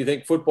mean, do you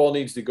think football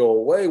needs to go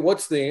away?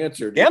 What's the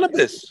answer?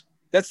 Cannabis.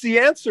 That's the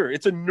answer.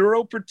 It's a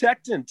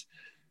neuroprotectant.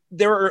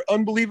 There are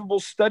unbelievable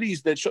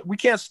studies that show we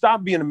can't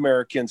stop being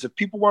Americans. If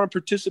people want to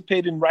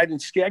participate in riding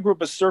ski, I grew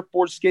up a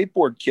surfboard,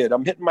 skateboard kid.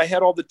 I'm hitting my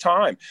head all the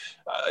time.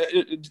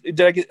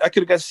 I could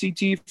have got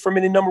CT from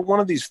any number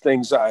one of these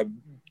things I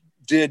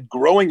did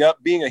growing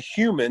up, being a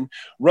human,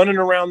 running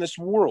around this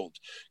world.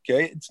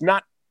 Okay. It's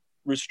not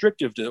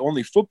restrictive to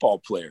only football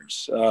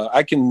players.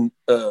 I've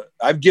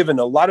given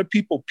a lot of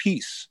people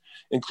peace,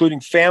 including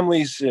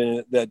families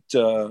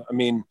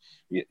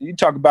you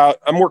talk about,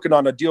 I'm working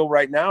on a deal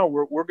right now.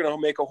 We're going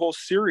to make a whole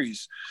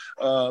series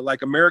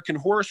like American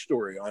Horror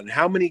Story on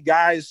how many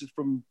guys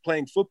from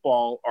playing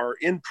football are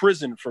in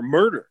prison for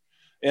murder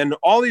and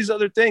all these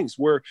other things,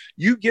 where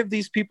you give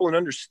these people an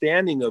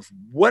understanding of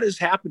what has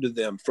happened to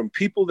them, from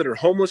people that are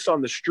homeless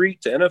on the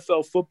street to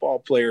NFL football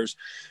players.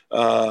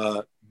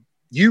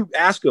 You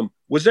ask them,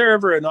 was there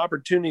ever an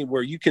opportunity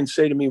where you can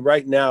say to me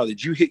right now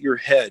that you hit your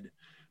head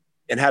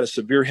and had a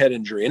severe head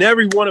injury? And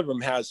every one of them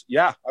has,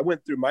 I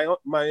went through my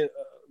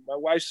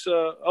wife's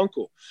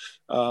uncle,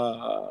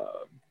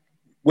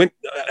 went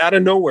out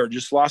of nowhere,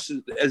 just lost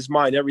his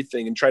mind,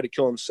 everything, and tried to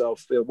kill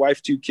himself.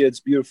 Wife, 2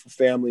 kids, beautiful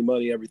family,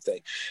 money,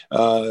 everything.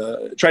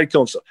 Tried to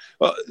kill himself.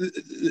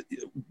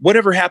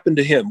 Whatever happened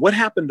to him? What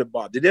happened to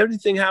Bob? Did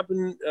anything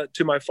happen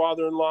to my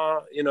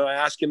father-in-law? I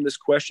asked him this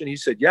question. He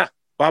said, yeah,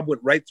 Bob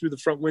went right through the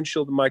front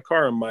windshield of my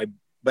car on my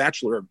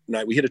bachelor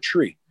night. We hit a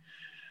tree.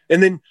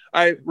 And then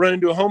I run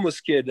into a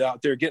homeless kid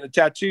out there getting a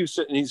tattoo,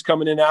 and he's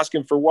coming in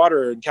asking for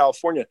water in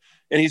California,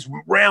 and he's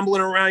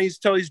rambling around. He's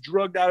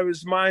drugged out of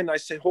his mind. I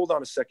say, hold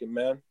on a second,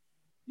 man.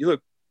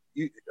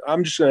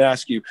 I'm just going to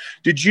ask you,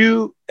 did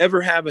you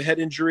ever have a head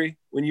injury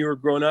when you were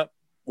growing up,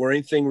 or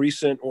anything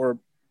recent, or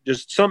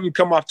Just something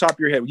come off top of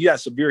your head. You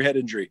have severe head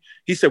injury.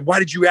 He said, why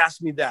did you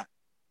ask me that?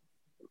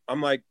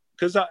 I'm like,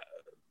 because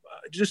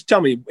just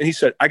tell me. And he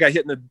said, I got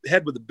hit in the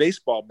head with a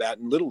baseball bat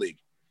in Little League.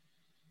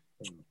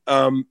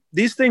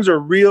 These things are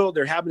real.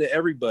 They're happening to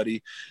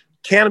everybody.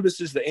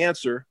 Cannabis is the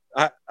answer.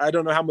 I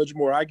don't know how much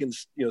more I can,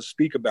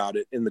 speak about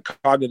it in the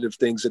cognitive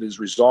things that has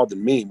resolved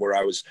in me, where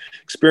I was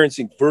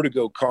experiencing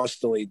vertigo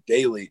constantly,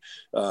 daily,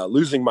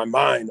 losing my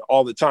mind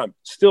all the time.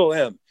 Still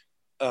am.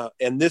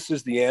 And this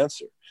is the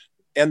answer.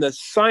 And the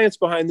science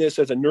behind this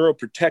as a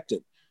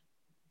neuroprotectant,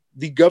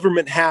 the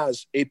government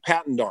has a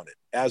patent on it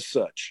as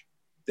such.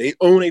 They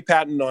own a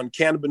patent on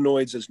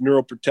cannabinoids as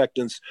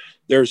neuroprotectants.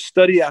 There's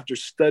study after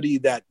study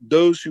that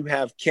those who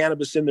have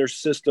cannabis in their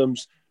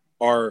systems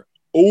are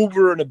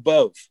over and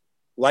above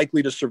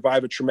likely to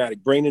survive a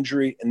traumatic brain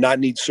injury and not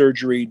need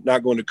surgery,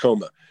 not go into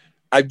coma.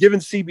 I've given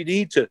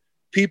CBD to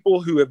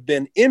people who have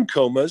been in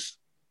comas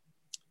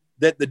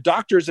that the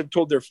doctors have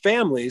told their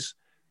families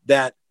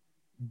that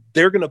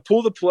they're going to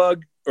pull the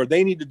plug, or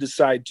they need to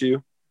decide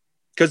to,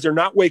 because they're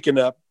not waking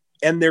up,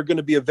 and they're going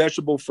to be a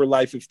vegetable for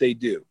life if they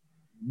do.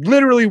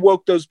 Literally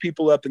woke those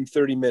people up in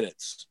 30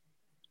 minutes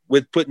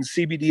with putting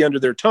CBD under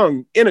their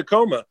tongue in a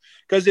coma,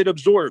 because it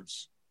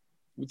absorbs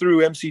through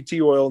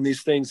MCT oil and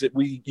these things that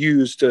we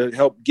use to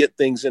help get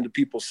things into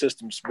people's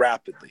systems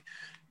rapidly.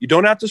 You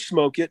don't have to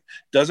smoke it.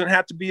 Doesn't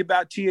have to be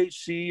about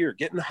THC or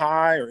getting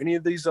high or any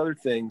of these other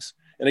things.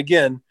 And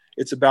again,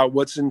 it's about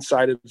what's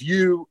inside of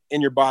you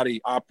and your body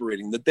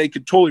operating that they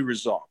could totally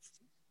resolve.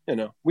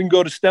 We can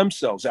go to stem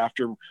cells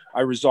after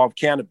I resolve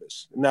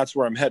cannabis, and that's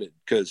where I'm headed,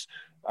 because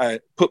I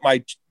put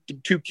my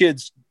two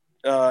kids'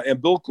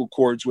 umbilical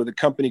cords with a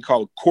company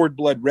called Cord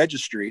Blood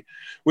Registry,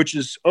 which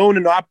is owned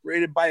and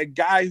operated by a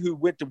guy who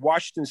went to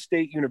Washington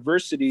State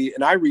University,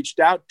 and I reached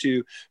out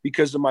to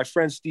because of my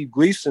friend Steve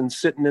Gleason,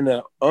 sitting in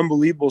an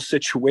unbelievable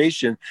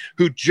situation,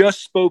 who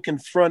just spoke in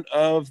front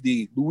of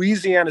the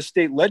Louisiana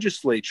State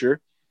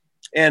Legislature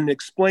and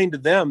explained to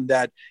them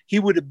that he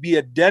would be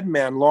a dead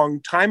man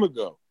long time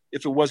ago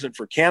if it wasn't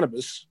for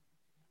cannabis,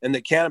 and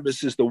that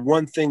cannabis is the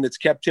one thing that's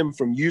kept him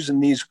from using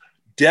these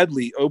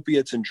deadly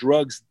opiates and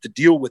drugs to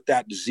deal with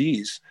that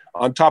disease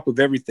on top of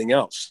everything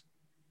else.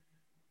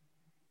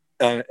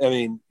 That's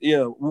why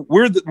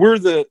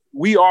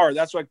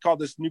I call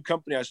this new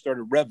company I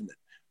started Revenant.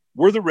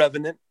 We're the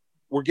Revenant.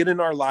 We're getting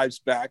our lives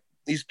back.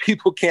 These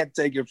people can't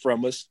take it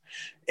from us.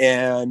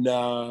 And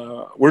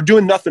we're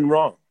doing nothing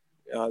wrong.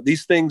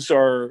 These things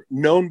are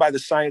known by the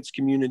science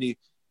community.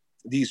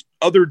 These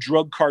other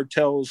drug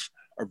cartels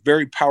are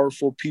very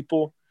powerful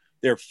people.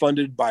 They're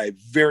funded by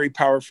very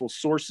powerful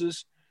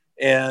sources.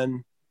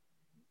 And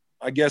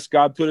I guess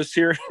God put us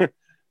here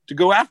to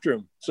go after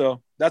them.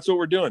 So that's what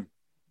we're doing.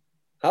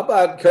 How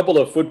about a couple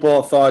of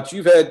football thoughts?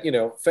 You've had,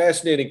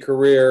 fascinating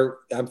career.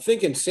 I'm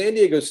thinking San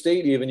Diego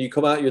State, even you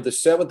come out, you're the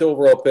 7th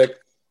overall pick.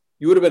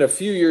 You would have been a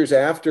few years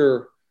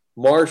after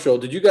Marshall.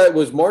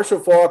 Was Marshall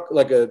Faulk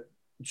like a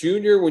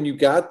junior when you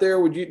got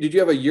there? Did you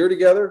have a year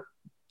together?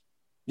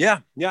 Yeah.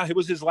 It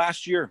was his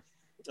last year.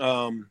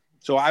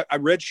 So I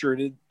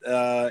redshirted,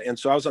 and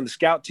so I was on the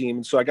scout team,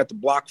 and so I got to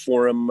block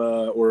for him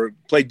or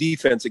play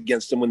defense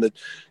against him when the,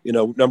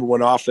 number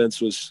one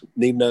offense was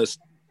needing us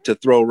to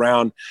throw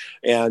around,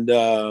 and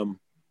so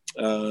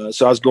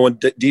I was going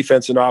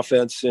defense and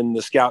offense in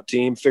the scout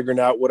team,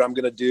 figuring out what I'm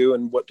going to do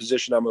and what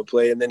position I'm going to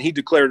play, and then he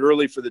declared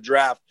early for the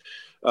draft,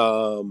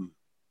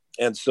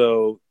 and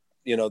so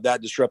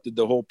that disrupted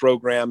the whole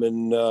program.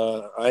 And,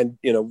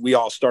 we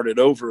all started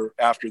over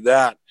after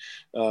that.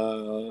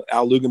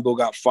 Al Luganbill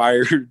got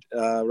fired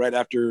right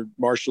after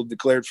Marshall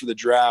declared for the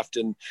draft.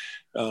 And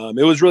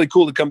it was really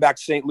cool to come back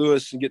to St.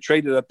 Louis and get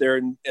traded up there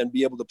and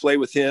be able to play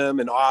with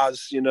him and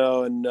Oz,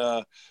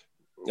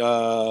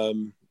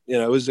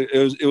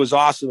 it was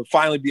awesome to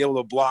finally be able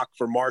to block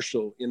for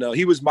Marshall.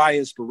 He was my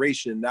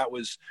inspiration. That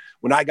was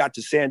when I got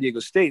to San Diego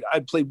State. I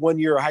played 1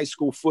 year of high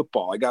school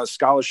football. I got a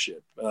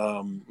scholarship.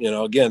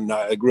 Again,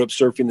 I grew up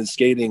surfing and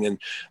skating, and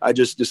I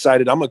just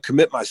decided I'm going to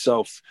commit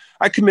myself.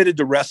 I committed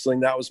to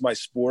wrestling. That was my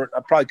sport. I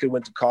probably could have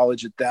went to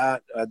college at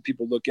that. I had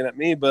people looking at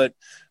me, but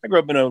I grew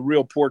up in a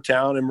real poor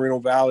town in Moreno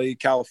Valley,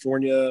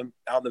 California,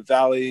 out in the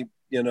valley,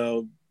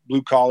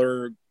 blue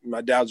collar.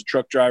 My dad's a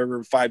truck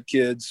driver, 5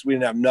 kids. We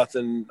didn't have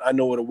nothing. I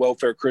know what a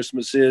welfare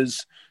Christmas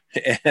is.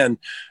 And,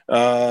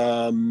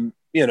 so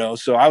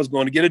I was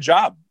going to get a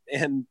job,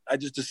 and I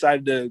just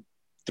decided to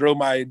throw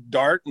my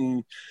dart,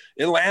 and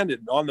it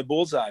landed on the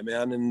bullseye,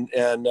 man.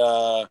 And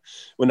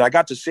when I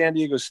got to San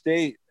Diego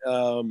State,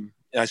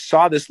 I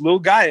saw this little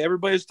guy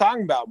everybody was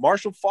talking about,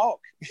 Marshall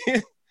Faulk.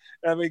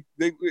 I mean,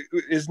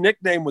 his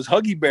nickname was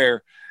Huggy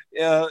Bear.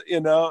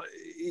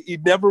 He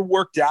never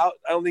worked out.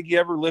 I don't think he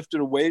ever lifted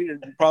a weight,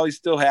 and probably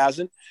still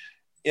hasn't.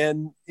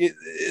 And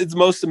it's the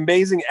most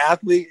amazing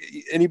athlete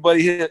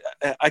anybody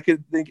I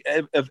could think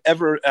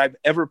I've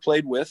ever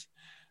played with,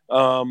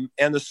 and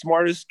the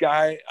smartest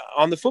guy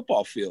on the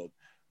football field.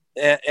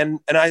 And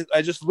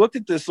I just looked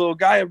at this little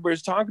guy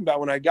everybody's talking about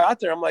when I got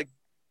there. I'm like,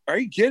 are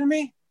you kidding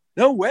me?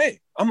 No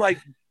way. I'm like,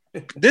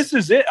 this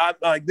is it. I'm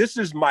like, this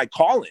is my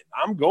calling.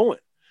 I'm going.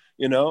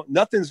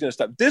 Nothing's going to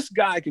stop. This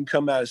guy can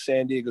come out of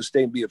San Diego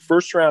State and be a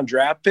first-round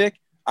draft pick.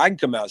 I can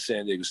come out of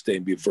San Diego State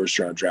and be a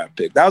first-round draft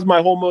pick. That was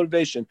my whole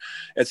motivation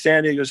at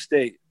San Diego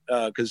State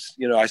because,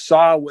 I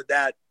saw what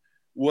that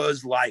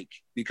was like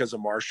because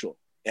of Marshall.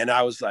 And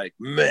I was like,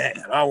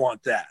 man, I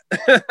want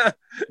that.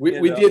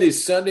 We did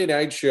his Sunday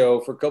night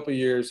show for a couple of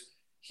years.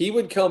 He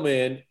would come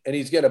in and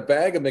he's got a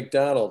bag of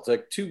McDonald's,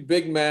 like 2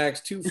 Big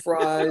Macs, 2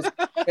 fries.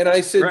 And I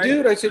said, Right.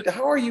 Dude,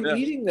 how are you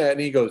eating that? And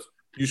he goes,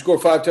 you score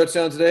 5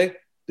 touchdowns today?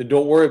 Then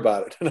don't worry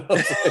about it. And I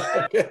was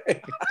like,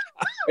 okay.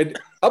 And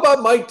how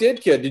about Mike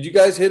Ditka? Did you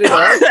guys hit it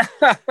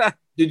off?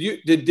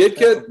 Did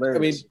Ditka, I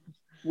mean,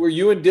 were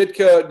you and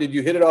Ditka, did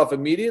you hit it off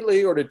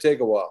immediately or did it take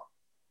a while?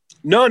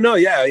 No.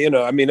 Yeah.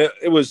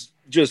 It was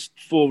just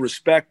full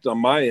respect on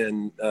my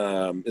end.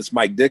 It's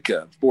Mike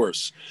Ditka, of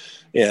course.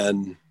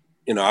 And,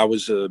 I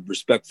was a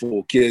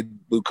respectful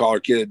kid, blue collar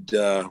kid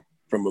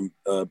from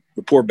a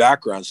poor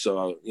background.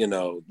 So,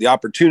 the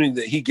opportunity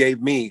that he gave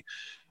me,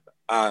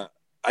 I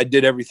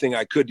did everything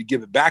I could to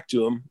give it back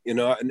to him,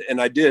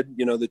 and I did,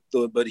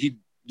 but he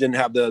didn't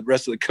have the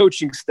rest of the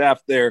coaching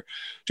staff there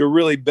to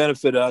really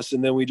benefit us.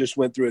 And then we just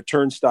went through a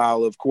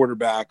turnstile of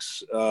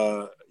quarterbacks.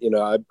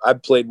 I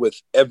played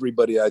with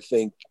everybody, I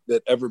think,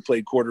 that ever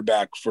played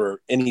quarterback for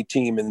any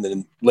team in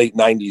the late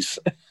 90s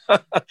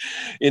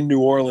in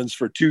New Orleans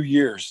for 2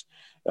 years.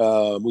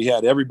 We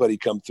had everybody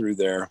come through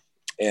there.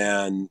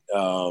 And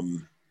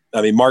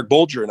Mark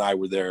Bolger and I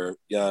were there.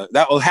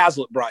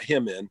 Hazlitt brought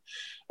him in.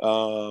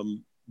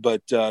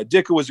 But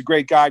Ditka was a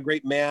great guy,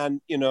 great man,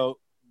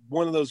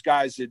 one of those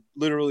guys that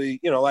literally,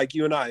 like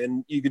you and I,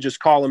 and you could just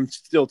call him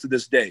still to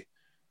this day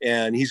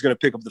and he's going to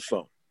pick up the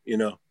phone,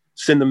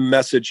 send them a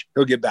message.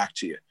 He'll get back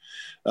to you.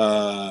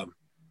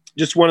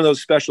 Just one of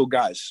those special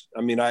guys.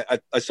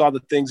 I saw the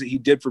things that he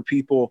did for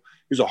people.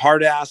 He was a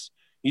hard ass.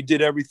 He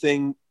did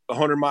everything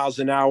 100 miles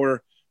an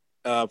hour,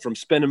 from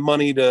spending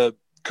money to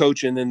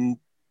coaching and,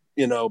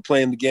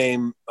 playing the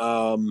game.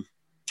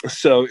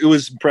 So it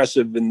was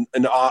impressive and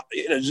I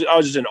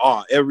was just in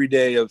awe every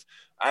day of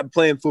I'm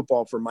playing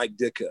football for Mike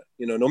Ditka,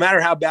 no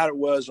matter how bad it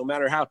was, no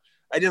matter how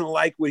I didn't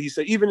like what he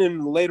said, even in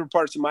the later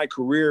parts of my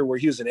career where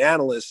he was an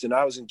analyst and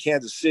I was in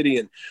Kansas City.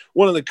 And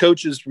one of the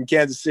coaches from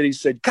Kansas City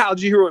said, Kyle,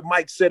 did you hear what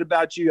Mike said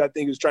about you? I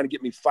think he was trying to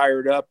get me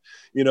fired up,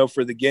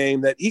 for the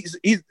game. That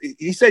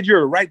he said,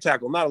 you're a right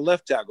tackle, not a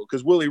left tackle.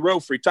 Cause Willie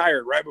Rofe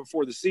retired right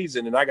before the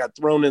season and I got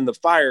thrown in the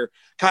fire.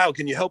 Kyle,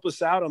 can you help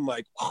us out? I'm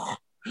like, oh,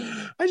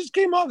 I just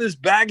came off this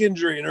back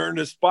injury and earned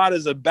a spot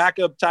as a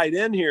backup tight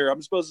end here.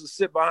 I'm supposed to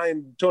sit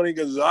behind Tony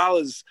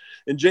Gonzalez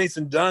and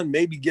Jason Dunn,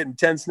 maybe getting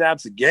 10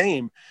 snaps a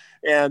game.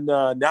 And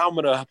now I'm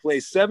going to play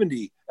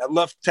 70 at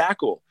left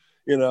tackle,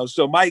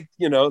 so Mike,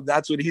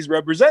 that's what he's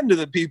representing to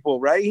the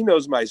people, right? He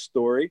knows my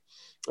story.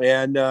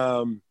 And,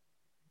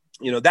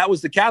 that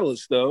was the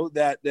catalyst though,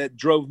 that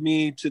drove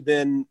me to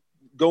then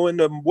go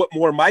into what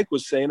more Mike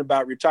was saying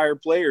about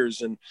retired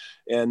players.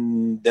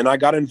 And then I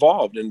got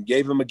involved and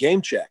gave him a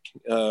game check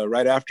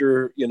right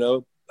after,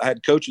 I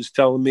had coaches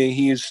telling me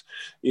he's,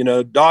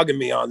 dogging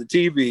me on the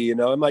TV,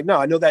 I'm like, no,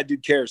 I know that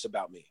dude cares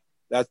about me.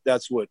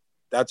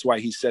 That's why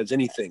he says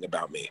anything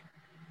about me.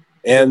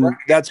 And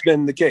that's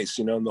been the case,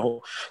 and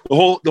the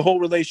whole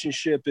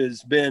relationship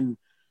has been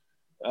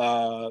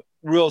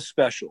real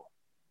special.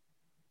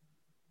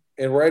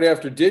 And right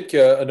after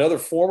Ditka, another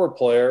former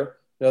player,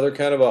 another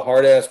kind of a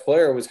hard-ass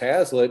player was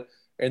Hazlitt.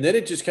 And then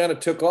it just kind of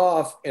took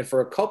off. And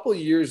for a couple of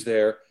years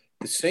there,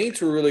 the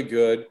Saints were really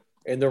good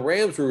and the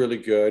Rams were really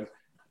good.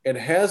 And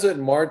Hazlitt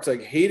and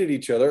Martz hated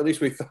each other. At least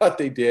we thought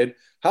they did.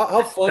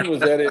 How fun was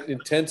that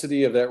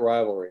intensity of that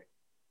rivalry?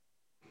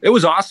 It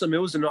was awesome.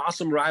 It was an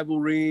awesome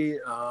rivalry.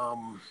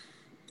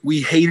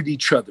 We hated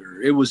each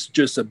other. It was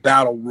just a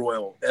battle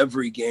royal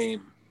every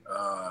game.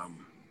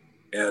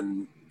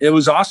 And it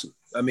was awesome.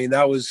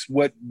 That was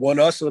what won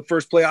us the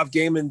first playoff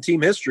game in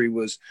team history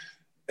was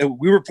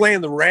we were playing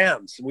the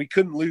Rams and we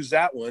couldn't lose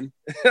that one.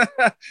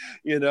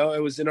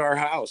 It was in our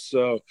house.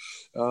 So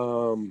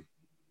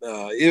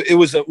it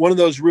was one of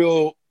those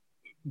real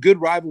good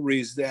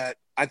rivalries that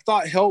I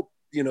thought helped,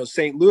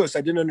 St. Louis. I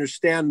didn't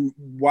understand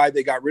why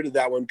they got rid of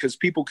that one because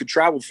people could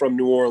travel from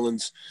New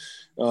Orleans,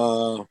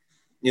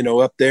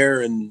 up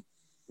there. And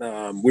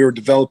we were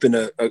developing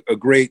a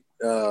great,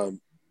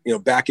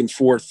 back and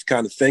forth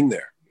kind of thing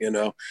there,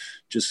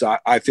 just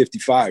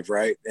I-55,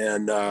 right?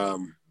 And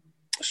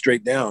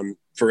straight down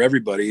for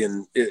everybody.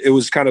 And it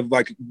was kind of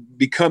like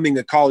becoming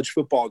a college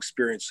football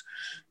experience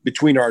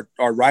between our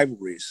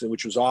rivalries,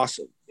 which was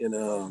awesome.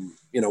 And,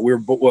 we were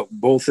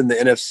both in the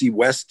NFC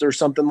West or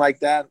something like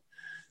that.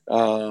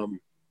 I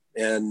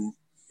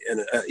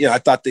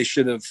thought they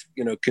should have,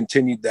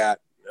 continued that.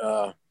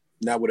 And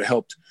that would have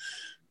helped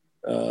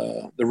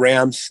the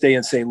Rams stay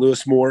in St.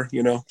 Louis more,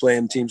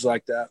 playing teams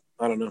like that.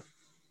 I don't know.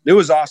 It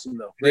was awesome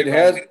though. Did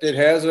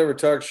Hazlitt ever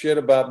talk shit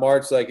about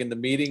Martz in the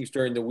meetings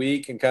during the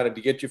week and kind of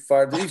to get you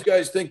fired? These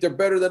guys think they're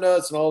better than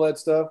us and all that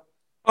stuff.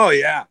 Oh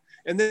yeah.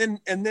 And then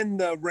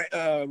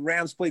the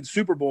Rams played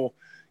Super Bowl,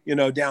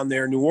 down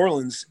there in New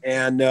Orleans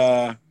and,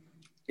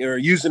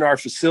 using our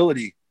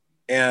facility.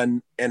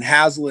 and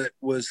Hazlitt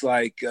was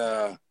like,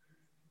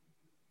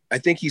 I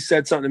think he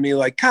said something to me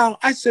like, Kyle,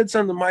 I said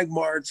something to Mike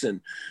Martz,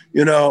 and,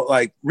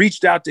 like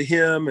reached out to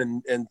him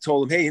and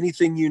told him, hey,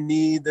 anything you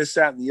need, this,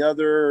 that, and the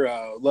other,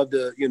 love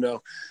to,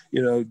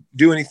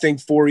 do anything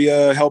for you,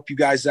 help you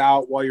guys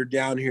out while you're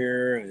down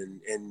here.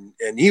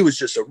 And he was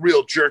just a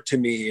real jerk to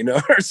me,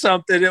 or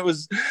something. It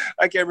was,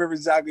 I can't remember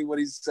exactly what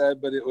he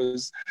said, but it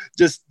was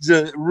just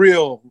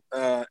real.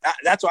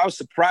 That's why I was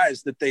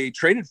surprised that they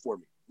traded for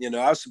me.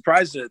 I was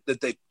surprised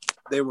that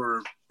they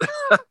were,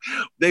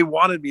 they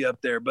wanted me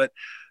up there, but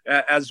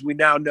as we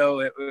now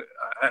know,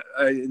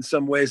 in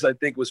some ways, I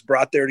think was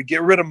brought there to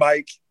get rid of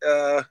Mike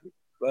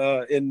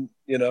in,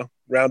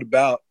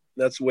 roundabout.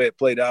 That's the way it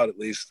played out, at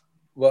least.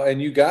 Well, and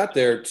you got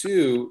there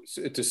too,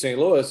 to St.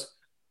 Louis,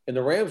 and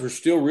the Rams were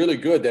still really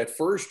good that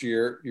first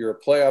year. You're a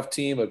playoff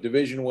team, a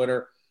division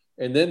winner.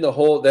 And then the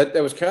whole, that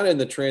was kind of in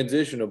the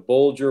transition of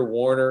Bolger,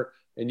 Warner,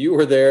 and you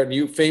were there, and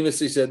you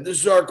famously said, this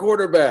is our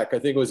quarterback. I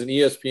think it was an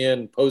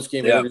ESPN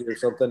post-game interview or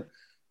something.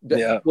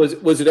 Yeah.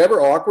 Was it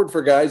ever awkward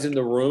for guys in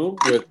the room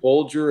with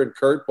Bolger and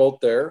Kurt both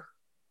there?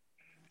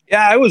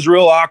 Yeah, it was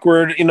real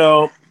awkward.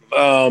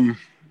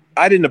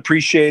 I didn't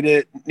appreciate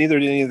it. Neither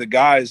did any of the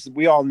guys.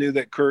 We all knew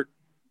that Kurt,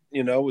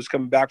 was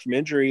coming back from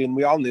injury, and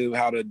we all knew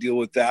how to deal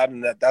with that.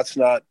 And that's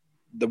not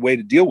the way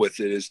to deal with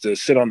it, is to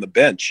sit on the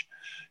bench,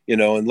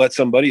 and let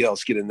somebody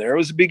else get in there. It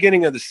was the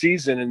beginning of the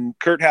season, and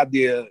Kurt had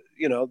the,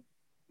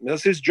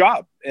 that's his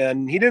job,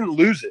 and he didn't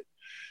lose it.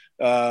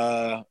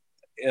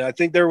 And I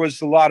think there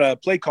was a lot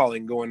of play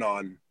calling going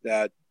on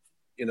that,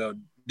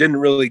 didn't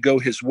really go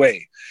his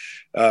way.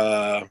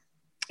 And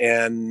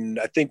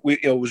I think we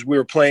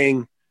were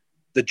playing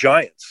the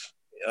Giants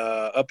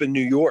up in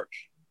New York,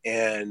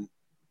 and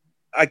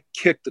I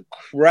kicked the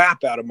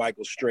crap out of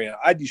Michael Strahan.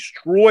 I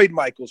destroyed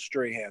Michael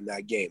Strahan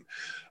that game.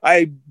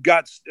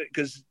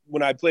 Because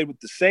when I played with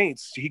the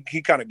Saints,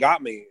 he kind of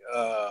got me.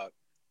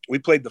 We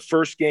played the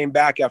first game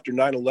back after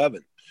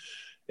 9/11.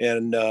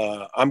 And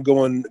I'm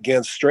going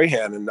against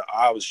Strahan, and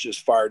I was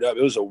just fired up.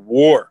 It was a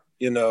war,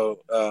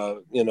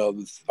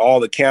 all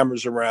the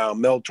cameras around,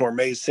 Mel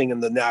Torme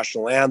singing the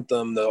national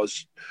anthem,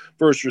 those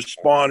first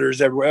responders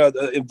everywhere.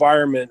 The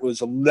environment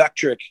was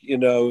electric.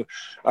 I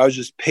was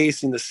just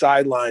pacing the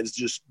sidelines,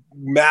 just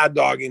mad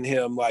dogging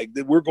him like,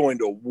 we're going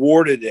to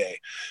war today.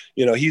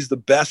 He's the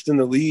best in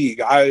the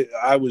league.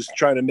 I was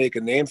trying to make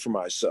a name for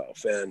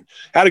myself, and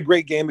had a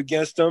great game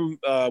against him.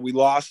 We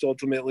lost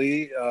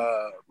ultimately,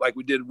 like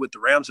we did with the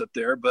Rams up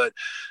there, but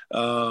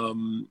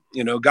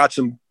got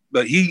some.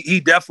 But he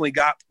definitely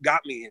got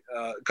me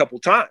a couple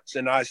times,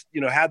 and I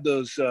had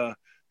those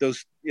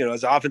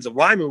as an offensive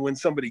lineman, when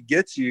somebody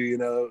gets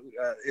you,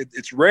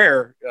 it's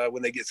rare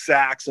when they get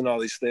sacks and all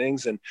these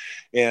things,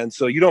 and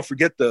so you don't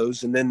forget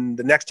those, and then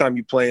the next time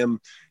you play them,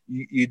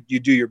 you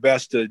do your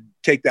best to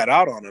take that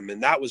out on them,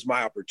 and that was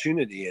my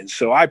opportunity. And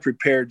so I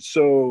prepared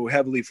so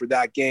heavily for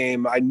that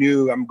game. I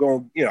knew I'm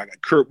going, I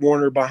got Kurt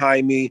Warner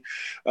behind me.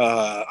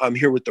 I'm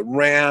here with the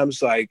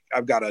Rams. Like,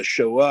 I've got to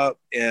show up,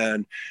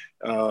 and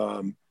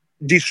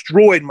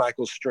destroyed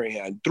Michael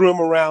Strahan, threw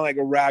him around like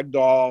a rag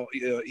doll.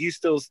 He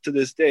still to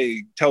this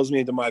day tells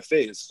me to my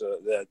face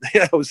that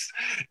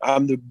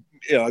I'm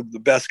the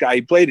best guy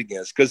he played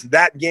against, because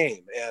that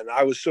game, and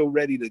I was so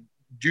ready to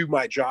do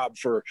my job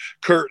for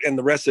Kurt and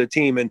the rest of the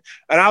team, and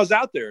I was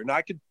out there, and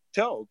I could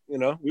tell we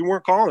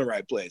weren't calling the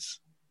right place.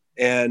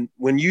 And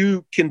when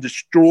you can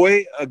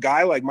destroy a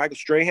guy like Michael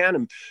Strahan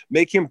and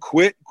make him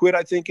quit,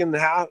 I think in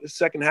the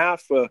second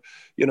half,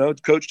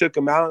 coach took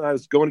him out, and I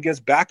was going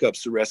against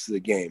backups the rest of the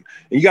game.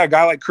 And you got a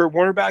guy like Kurt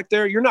Warner back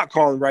there, you're not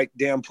calling the right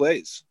damn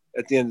plays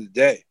at the end of the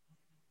day.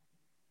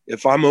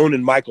 If I'm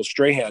owning Michael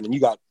Strahan, and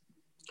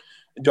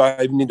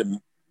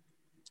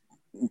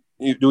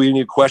do we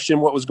need to question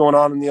what was going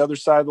on the other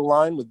side of the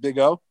line with Big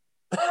O?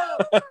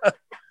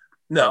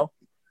 No.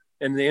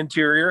 And the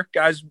interior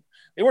guys,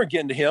 they weren't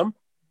getting to him.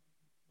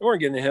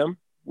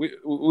 We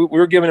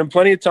were giving him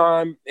plenty of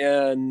time,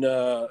 and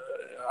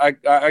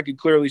I could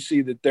clearly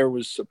see that there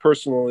was a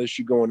personal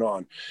issue going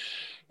on.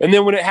 And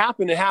then when it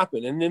happened,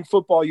 And in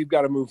football, you've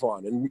got to move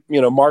on. And,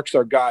 Mark's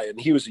our guy, and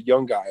he was a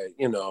young guy,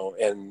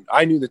 and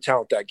I knew the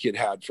talent that kid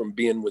had from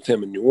being with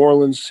him in New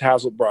Orleans.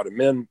 Hazlitt brought him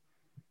in.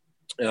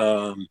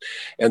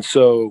 And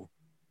so,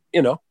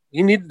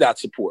 he needed that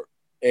support.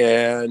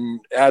 And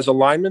as a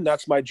lineman,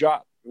 that's my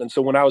job. And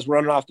so when I was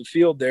running off the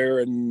field there,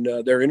 and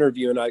they're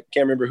interviewing, I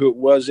can't remember who it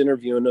was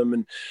interviewing them,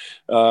 and,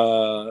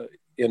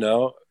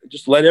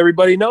 just let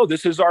everybody know,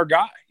 this is our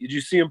guy. Did you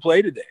see him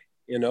play today?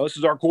 This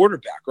is our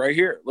quarterback right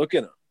here. Look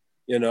at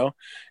him,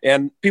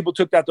 and people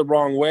took that the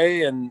wrong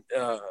way. And,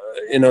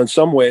 in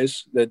some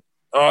ways that,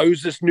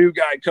 who's this new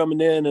guy coming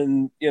in,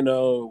 and,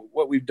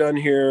 what we've done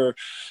here.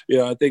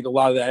 I think a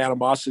lot of the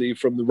animosity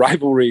from the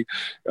rivalry,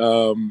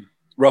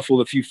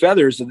 ruffled a few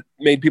feathers and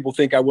made people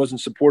think I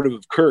wasn't supportive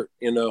of Kurt,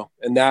 and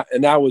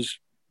that was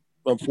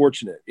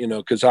unfortunate,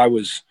 because I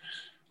was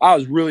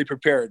really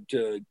prepared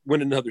to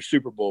win another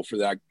Super Bowl for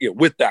that,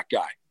 with that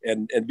guy,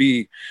 and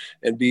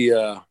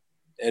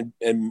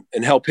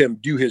help him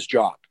do his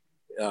job.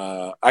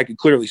 I could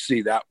clearly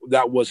see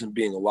that wasn't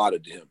being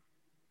allotted to him.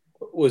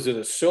 Was it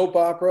a soap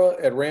opera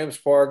at Rams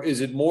Park? Is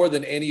it more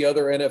than any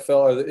other NFL,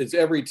 or is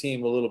every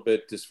team a little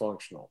bit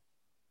dysfunctional?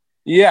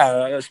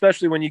 Yeah,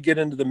 especially when you get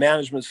into the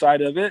management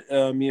side of it.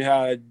 You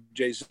had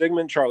Jay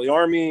Sigmund, Charlie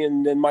Army,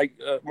 and then Mike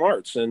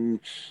Martz, and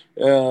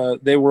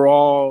they were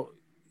all,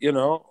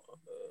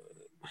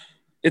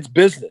 it's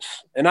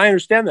business. And I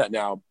understand that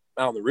now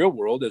out in the real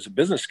world as a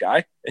business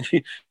guy,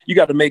 and you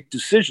got to make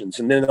decisions,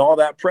 and then all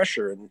that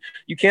pressure. And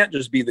you can't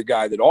just be the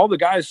guy that all the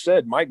guys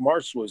said Mike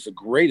Martz was the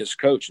greatest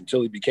coach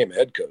until he became a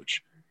head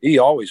coach. He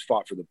always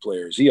fought for the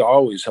players. He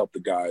always helped the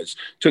guys,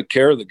 took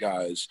care of the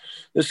guys,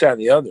 this, that,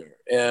 and the other.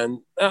 And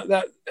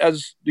that,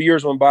 as the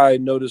years went by, I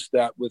noticed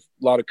that with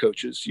a lot of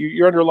coaches,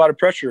 you're under a lot of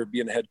pressure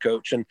being a head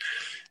coach. And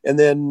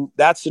then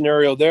that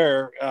scenario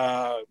there,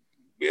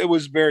 it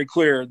was very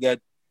clear that,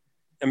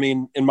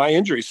 in my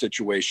injury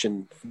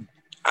situation,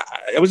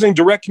 I was in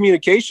direct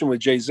communication with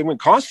Jay Zigman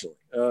constantly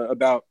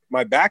about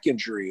my back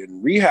injury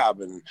and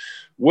rehab and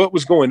what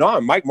was going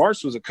on. Mike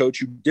Martz was a coach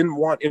who didn't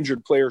want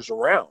injured players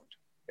around.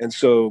 And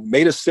so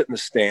made us sit in the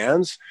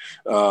stands,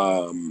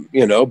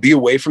 be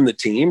away from the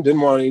team,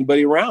 didn't want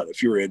anybody around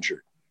if you were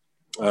injured.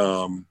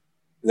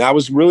 That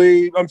was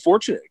really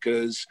unfortunate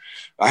because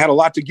I had a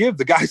lot to give.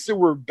 The guys that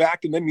were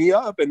backing me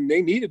up and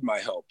they needed my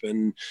help,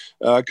 and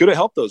could have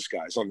helped those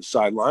guys on the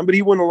sideline, but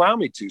he wouldn't allow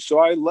me to. So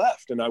I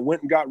left and I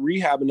went and got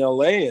rehab in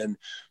LA. And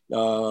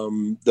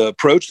the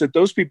approach that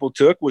those people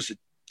took was to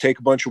take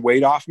a bunch of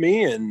weight off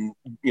me and,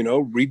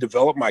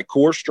 redevelop my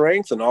core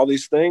strength and all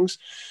these things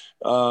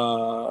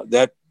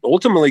that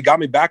ultimately got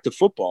me back to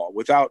football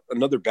without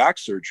another back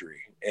surgery.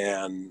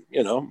 And,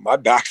 my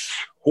back's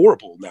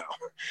horrible now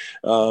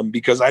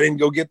because I didn't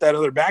go get that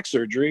other back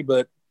surgery.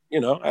 But,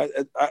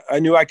 I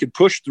knew I could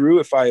push through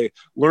if I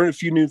learned a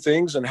few new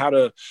things and how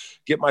to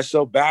get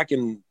myself back.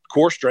 And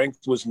core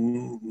strength was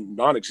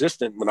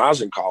non-existent when I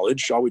was in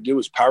college. All we did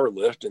was power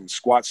lift and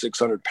squat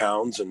 600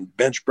 pounds and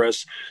bench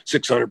press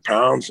 600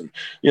 pounds and,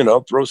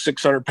 throw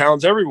 600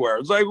 pounds everywhere.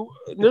 It's like,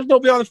 there's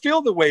nobody on the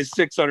field that weighs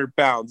 600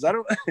 pounds.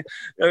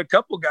 A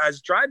couple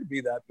guys tried to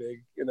be that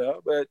big,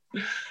 but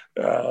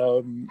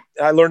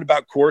I learned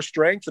about core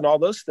strength and all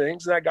those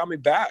things, and that got me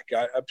back.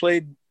 I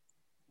played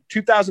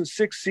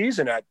 2006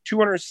 season at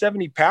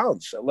 270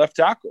 pounds at left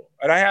tackle.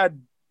 And I had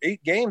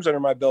 8 games under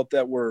my belt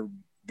that were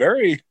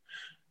very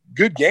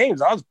good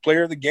games. I was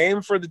player of the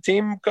game for the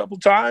team a couple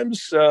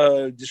times,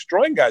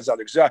 destroying guys out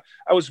there. Because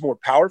I was more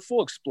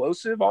powerful,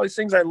 explosive, all these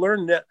things I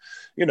learned that,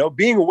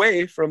 being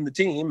away from the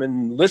team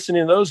and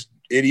listening to those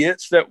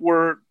idiots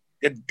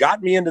it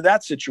got me into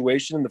that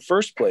situation in the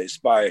first place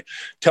by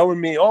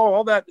telling me,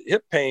 all that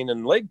hip pain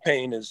and leg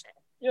pain is,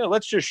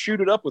 let's just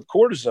shoot it up with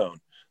cortisone.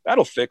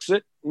 That'll fix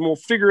it. And we'll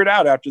figure it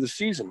out after the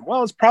season.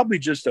 Well, it's probably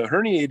just a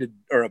herniated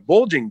or a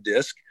bulging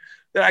disc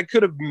that I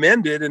could have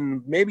mended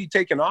and maybe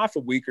taken off a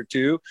week or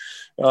two,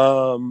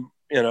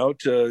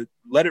 to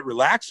let it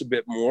relax a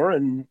bit more.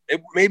 And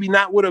it maybe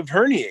not would have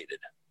herniated,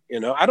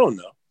 I don't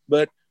know,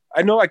 but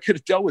I know I could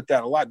have dealt with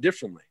that a lot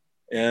differently,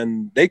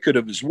 and they could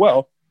have as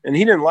well. And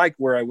he didn't like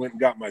where I went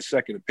and got my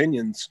second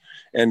opinions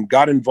and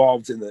got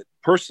involved in it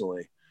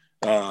personally.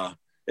 And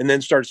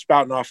then started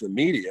spouting off the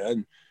media.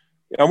 And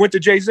I went to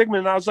Jay Zigman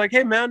and I was like,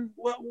 hey man,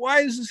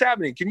 why is this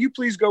happening? Can you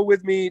please go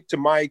with me to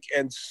Mike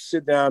and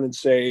sit down and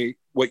say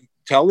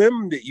tell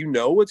him that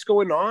what's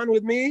going on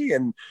with me?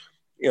 And,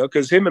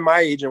 cause him and my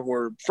agent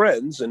were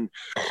friends and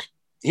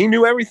he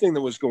knew everything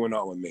that was going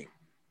on with me.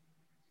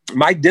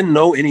 Mike didn't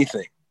know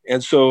anything.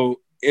 And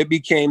so it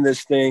became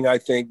this thing, I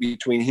think,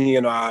 between he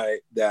and I,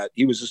 that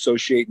he was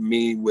associating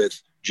me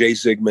with Jay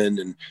Zigman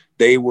and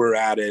they were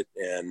at it.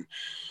 And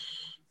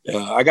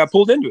I got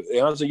pulled into it.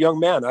 I was a young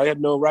man. I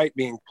had no right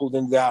being pulled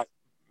into that.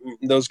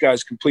 Those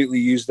guys completely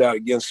used that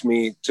against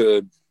me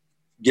to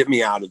get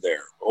me out of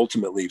there.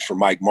 Ultimately, for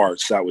Mike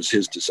Martz, that was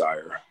his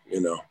desire.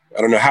 I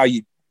don't know how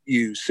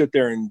you sit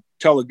there and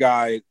tell a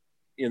guy,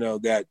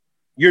 that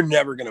you're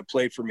never going to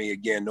play for me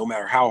again, no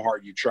matter how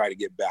hard you try to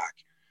get back,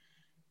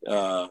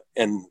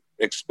 and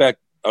expect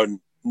a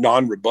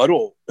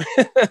non-rebuttal,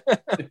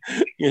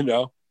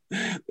 that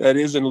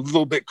isn't a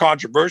little bit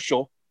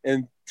controversial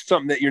and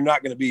something that you're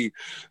not going to be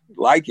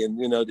liking,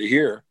 to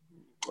hear.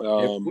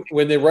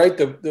 When they write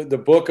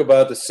the book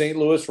about the St.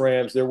 Louis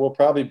Rams, there will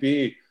probably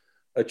be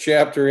a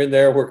chapter in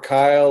there where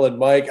Kyle and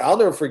Mike, I'll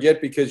never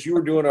forget, because you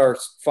were doing our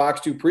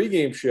Fox 2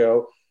 pregame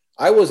show.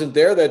 I wasn't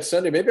there that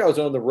Sunday. Maybe I was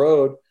on the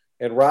road,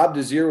 and Rob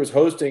Desir was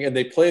hosting, and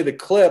they play the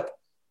clip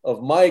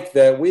of Mike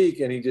that week,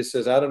 and he just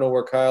says, I don't know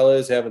where Kyle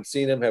is, haven't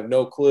seen him, have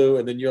no clue.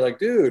 And then you're like,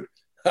 dude,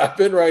 I've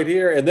been right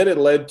here. And then it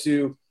led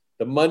to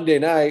the Monday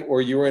night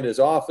where you were in his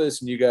office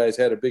and you guys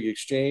had a big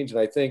exchange. And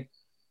I think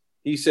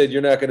he said,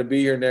 you're not going to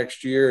be here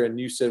next year. And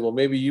you said, well,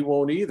 maybe you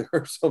won't either,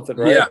 or something,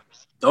 right? Yeah.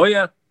 Oh,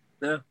 yeah.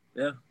 Yeah.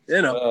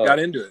 Got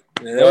into it.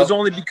 And it was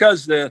only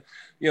because Jay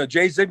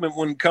Zigman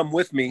wouldn't come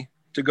with me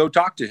to go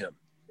talk to him.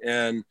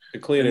 And to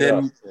clean it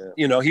up.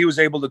 Yeah. He was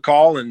able to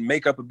call and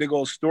make up a big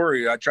old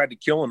story. I tried to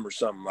kill him or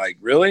something. Like,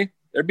 really?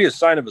 There'd be a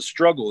sign of a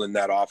struggle in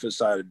that office.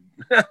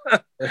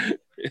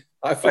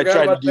 I if I forgot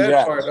tried about to do that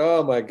that. part.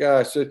 Oh my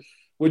gosh. So,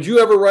 would you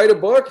ever write a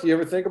book? Do you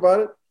ever think about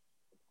it?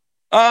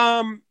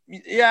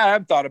 Yeah,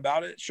 I've thought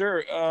about it.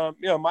 Sure.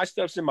 My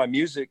stuff's in my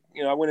music.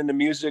 I went into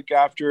music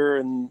after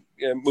and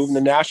moving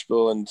to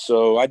Nashville. And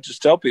so I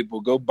just tell people,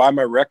 go buy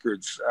my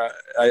records.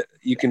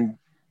 You can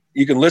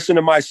listen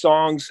to my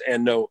songs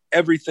and know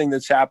everything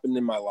that's happened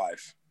in my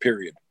life,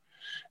 period.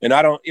 And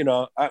I don't,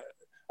 I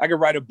could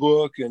write a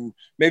book and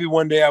maybe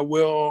one day I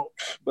will,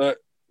 but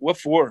what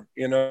for?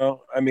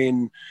 I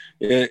mean,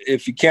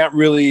 if you can't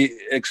really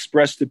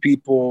express to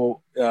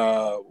people,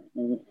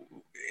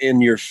 in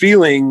your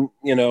feeling,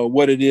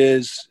 what it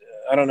is,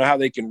 I don't know how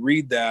they can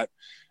read that,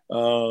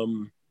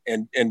 and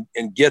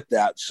get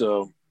that.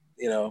 So,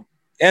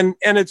 and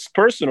it's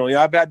personal.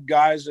 I've had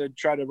guys that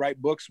try to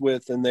write books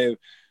with, and they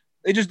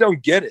just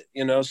don't get it,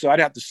 so I'd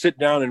have to sit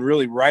down and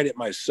really write it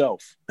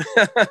myself.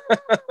 Yeah,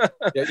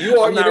 you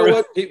are. You know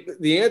what?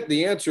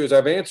 The answer is,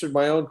 I've answered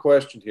my own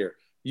question here.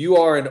 You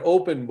are an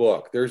open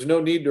book. There's no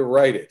need to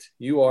write it.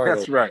 You are.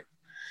 That's right.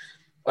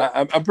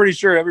 I'm pretty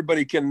sure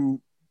everybody can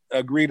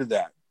agree to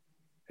that.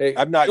 Hey,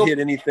 I've not hid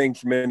anything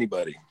from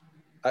anybody.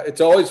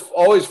 It's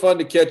always fun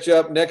to catch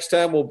up. Next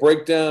time we'll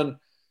break down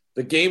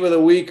the game of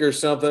the week or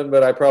something,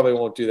 but I probably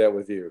won't do that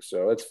with you,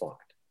 so it's fine.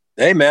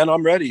 Hey, man,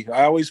 I'm ready.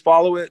 I always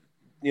follow it.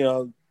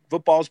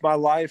 Football's my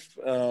life.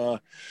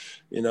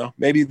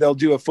 Maybe they'll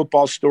do a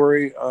football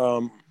story,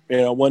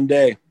 one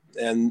day,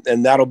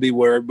 and that'll be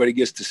where everybody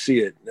gets to see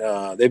it.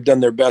 They've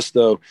done their best,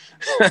 though,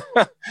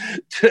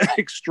 to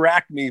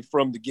extract me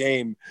from the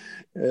game.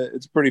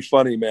 It's pretty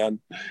funny, man.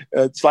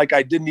 It's like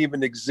I didn't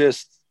even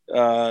exist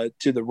to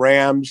the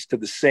Rams, to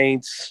the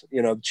Saints,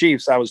 the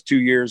Chiefs. I was 2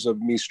 years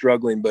of me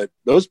struggling, but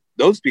those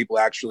people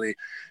actually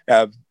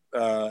have,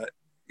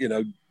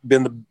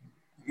 been the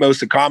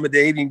most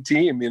accommodating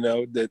team,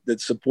 that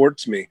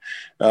supports me.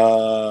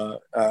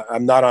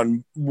 I'm not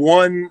on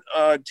one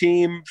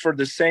team for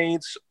the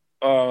Saints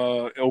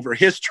over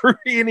history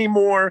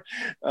anymore,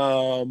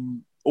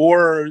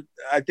 or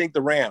I think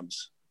the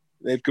Rams.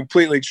 They've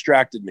completely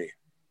extracted me.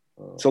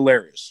 It's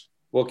hilarious.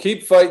 Well,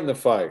 keep fighting the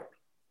fight.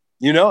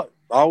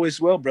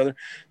 Always will, brother.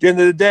 At the end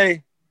of the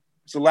day,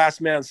 it's the last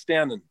man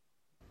standing.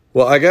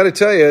 Well, I got to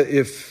tell you,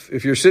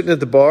 if you're sitting at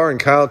the bar and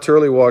Kyle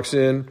Turley walks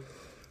in,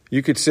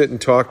 you could sit and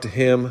talk to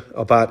him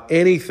about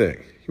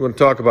anything. You want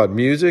to talk about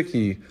music?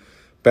 He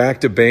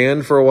backed a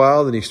band for a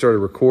while, then he started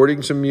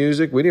recording some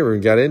music. We never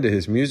even got into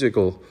his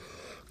musical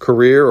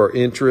career or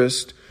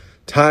interest.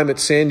 Time at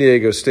San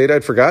Diego State,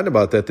 I'd forgotten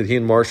about that he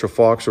and Marshall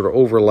Faulk sort of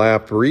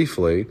overlapped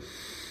briefly,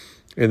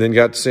 and then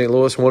got to St.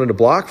 Louis, wanted to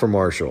block for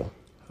Marshall.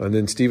 And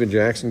then Steven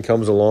Jackson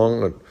comes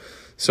along at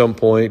some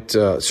point.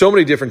 So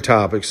many different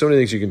topics, so many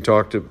things you can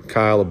talk to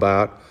Kyle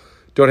about.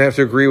 Don't have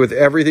to agree with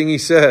everything he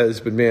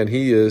says, but man,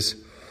 he is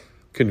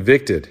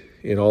convicted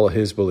in all of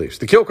his beliefs.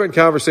 The Kilcoyne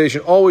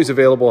Conversation, always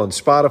available on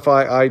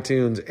Spotify,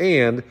 iTunes,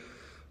 and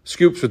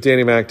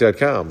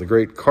scoopswithdannymac.com, the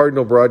great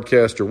Cardinal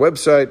broadcaster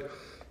website,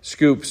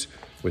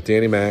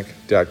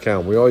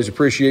 scoopswithdannymac.com. We always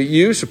appreciate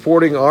you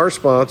supporting our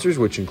sponsors,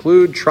 which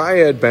include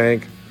Triad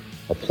Bank,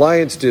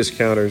 Appliance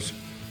Discounters,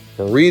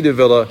 Marie de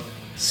Villa,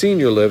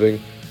 Senior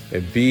Living,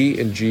 and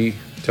B&G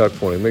Tuck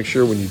Pointing. Make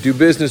sure when you do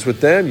business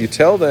with them, you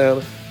tell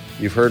them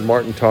you've heard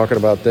Martin talking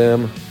about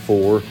them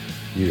for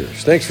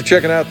years. Thanks for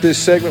checking out this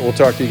segment. We'll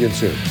talk to you again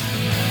soon.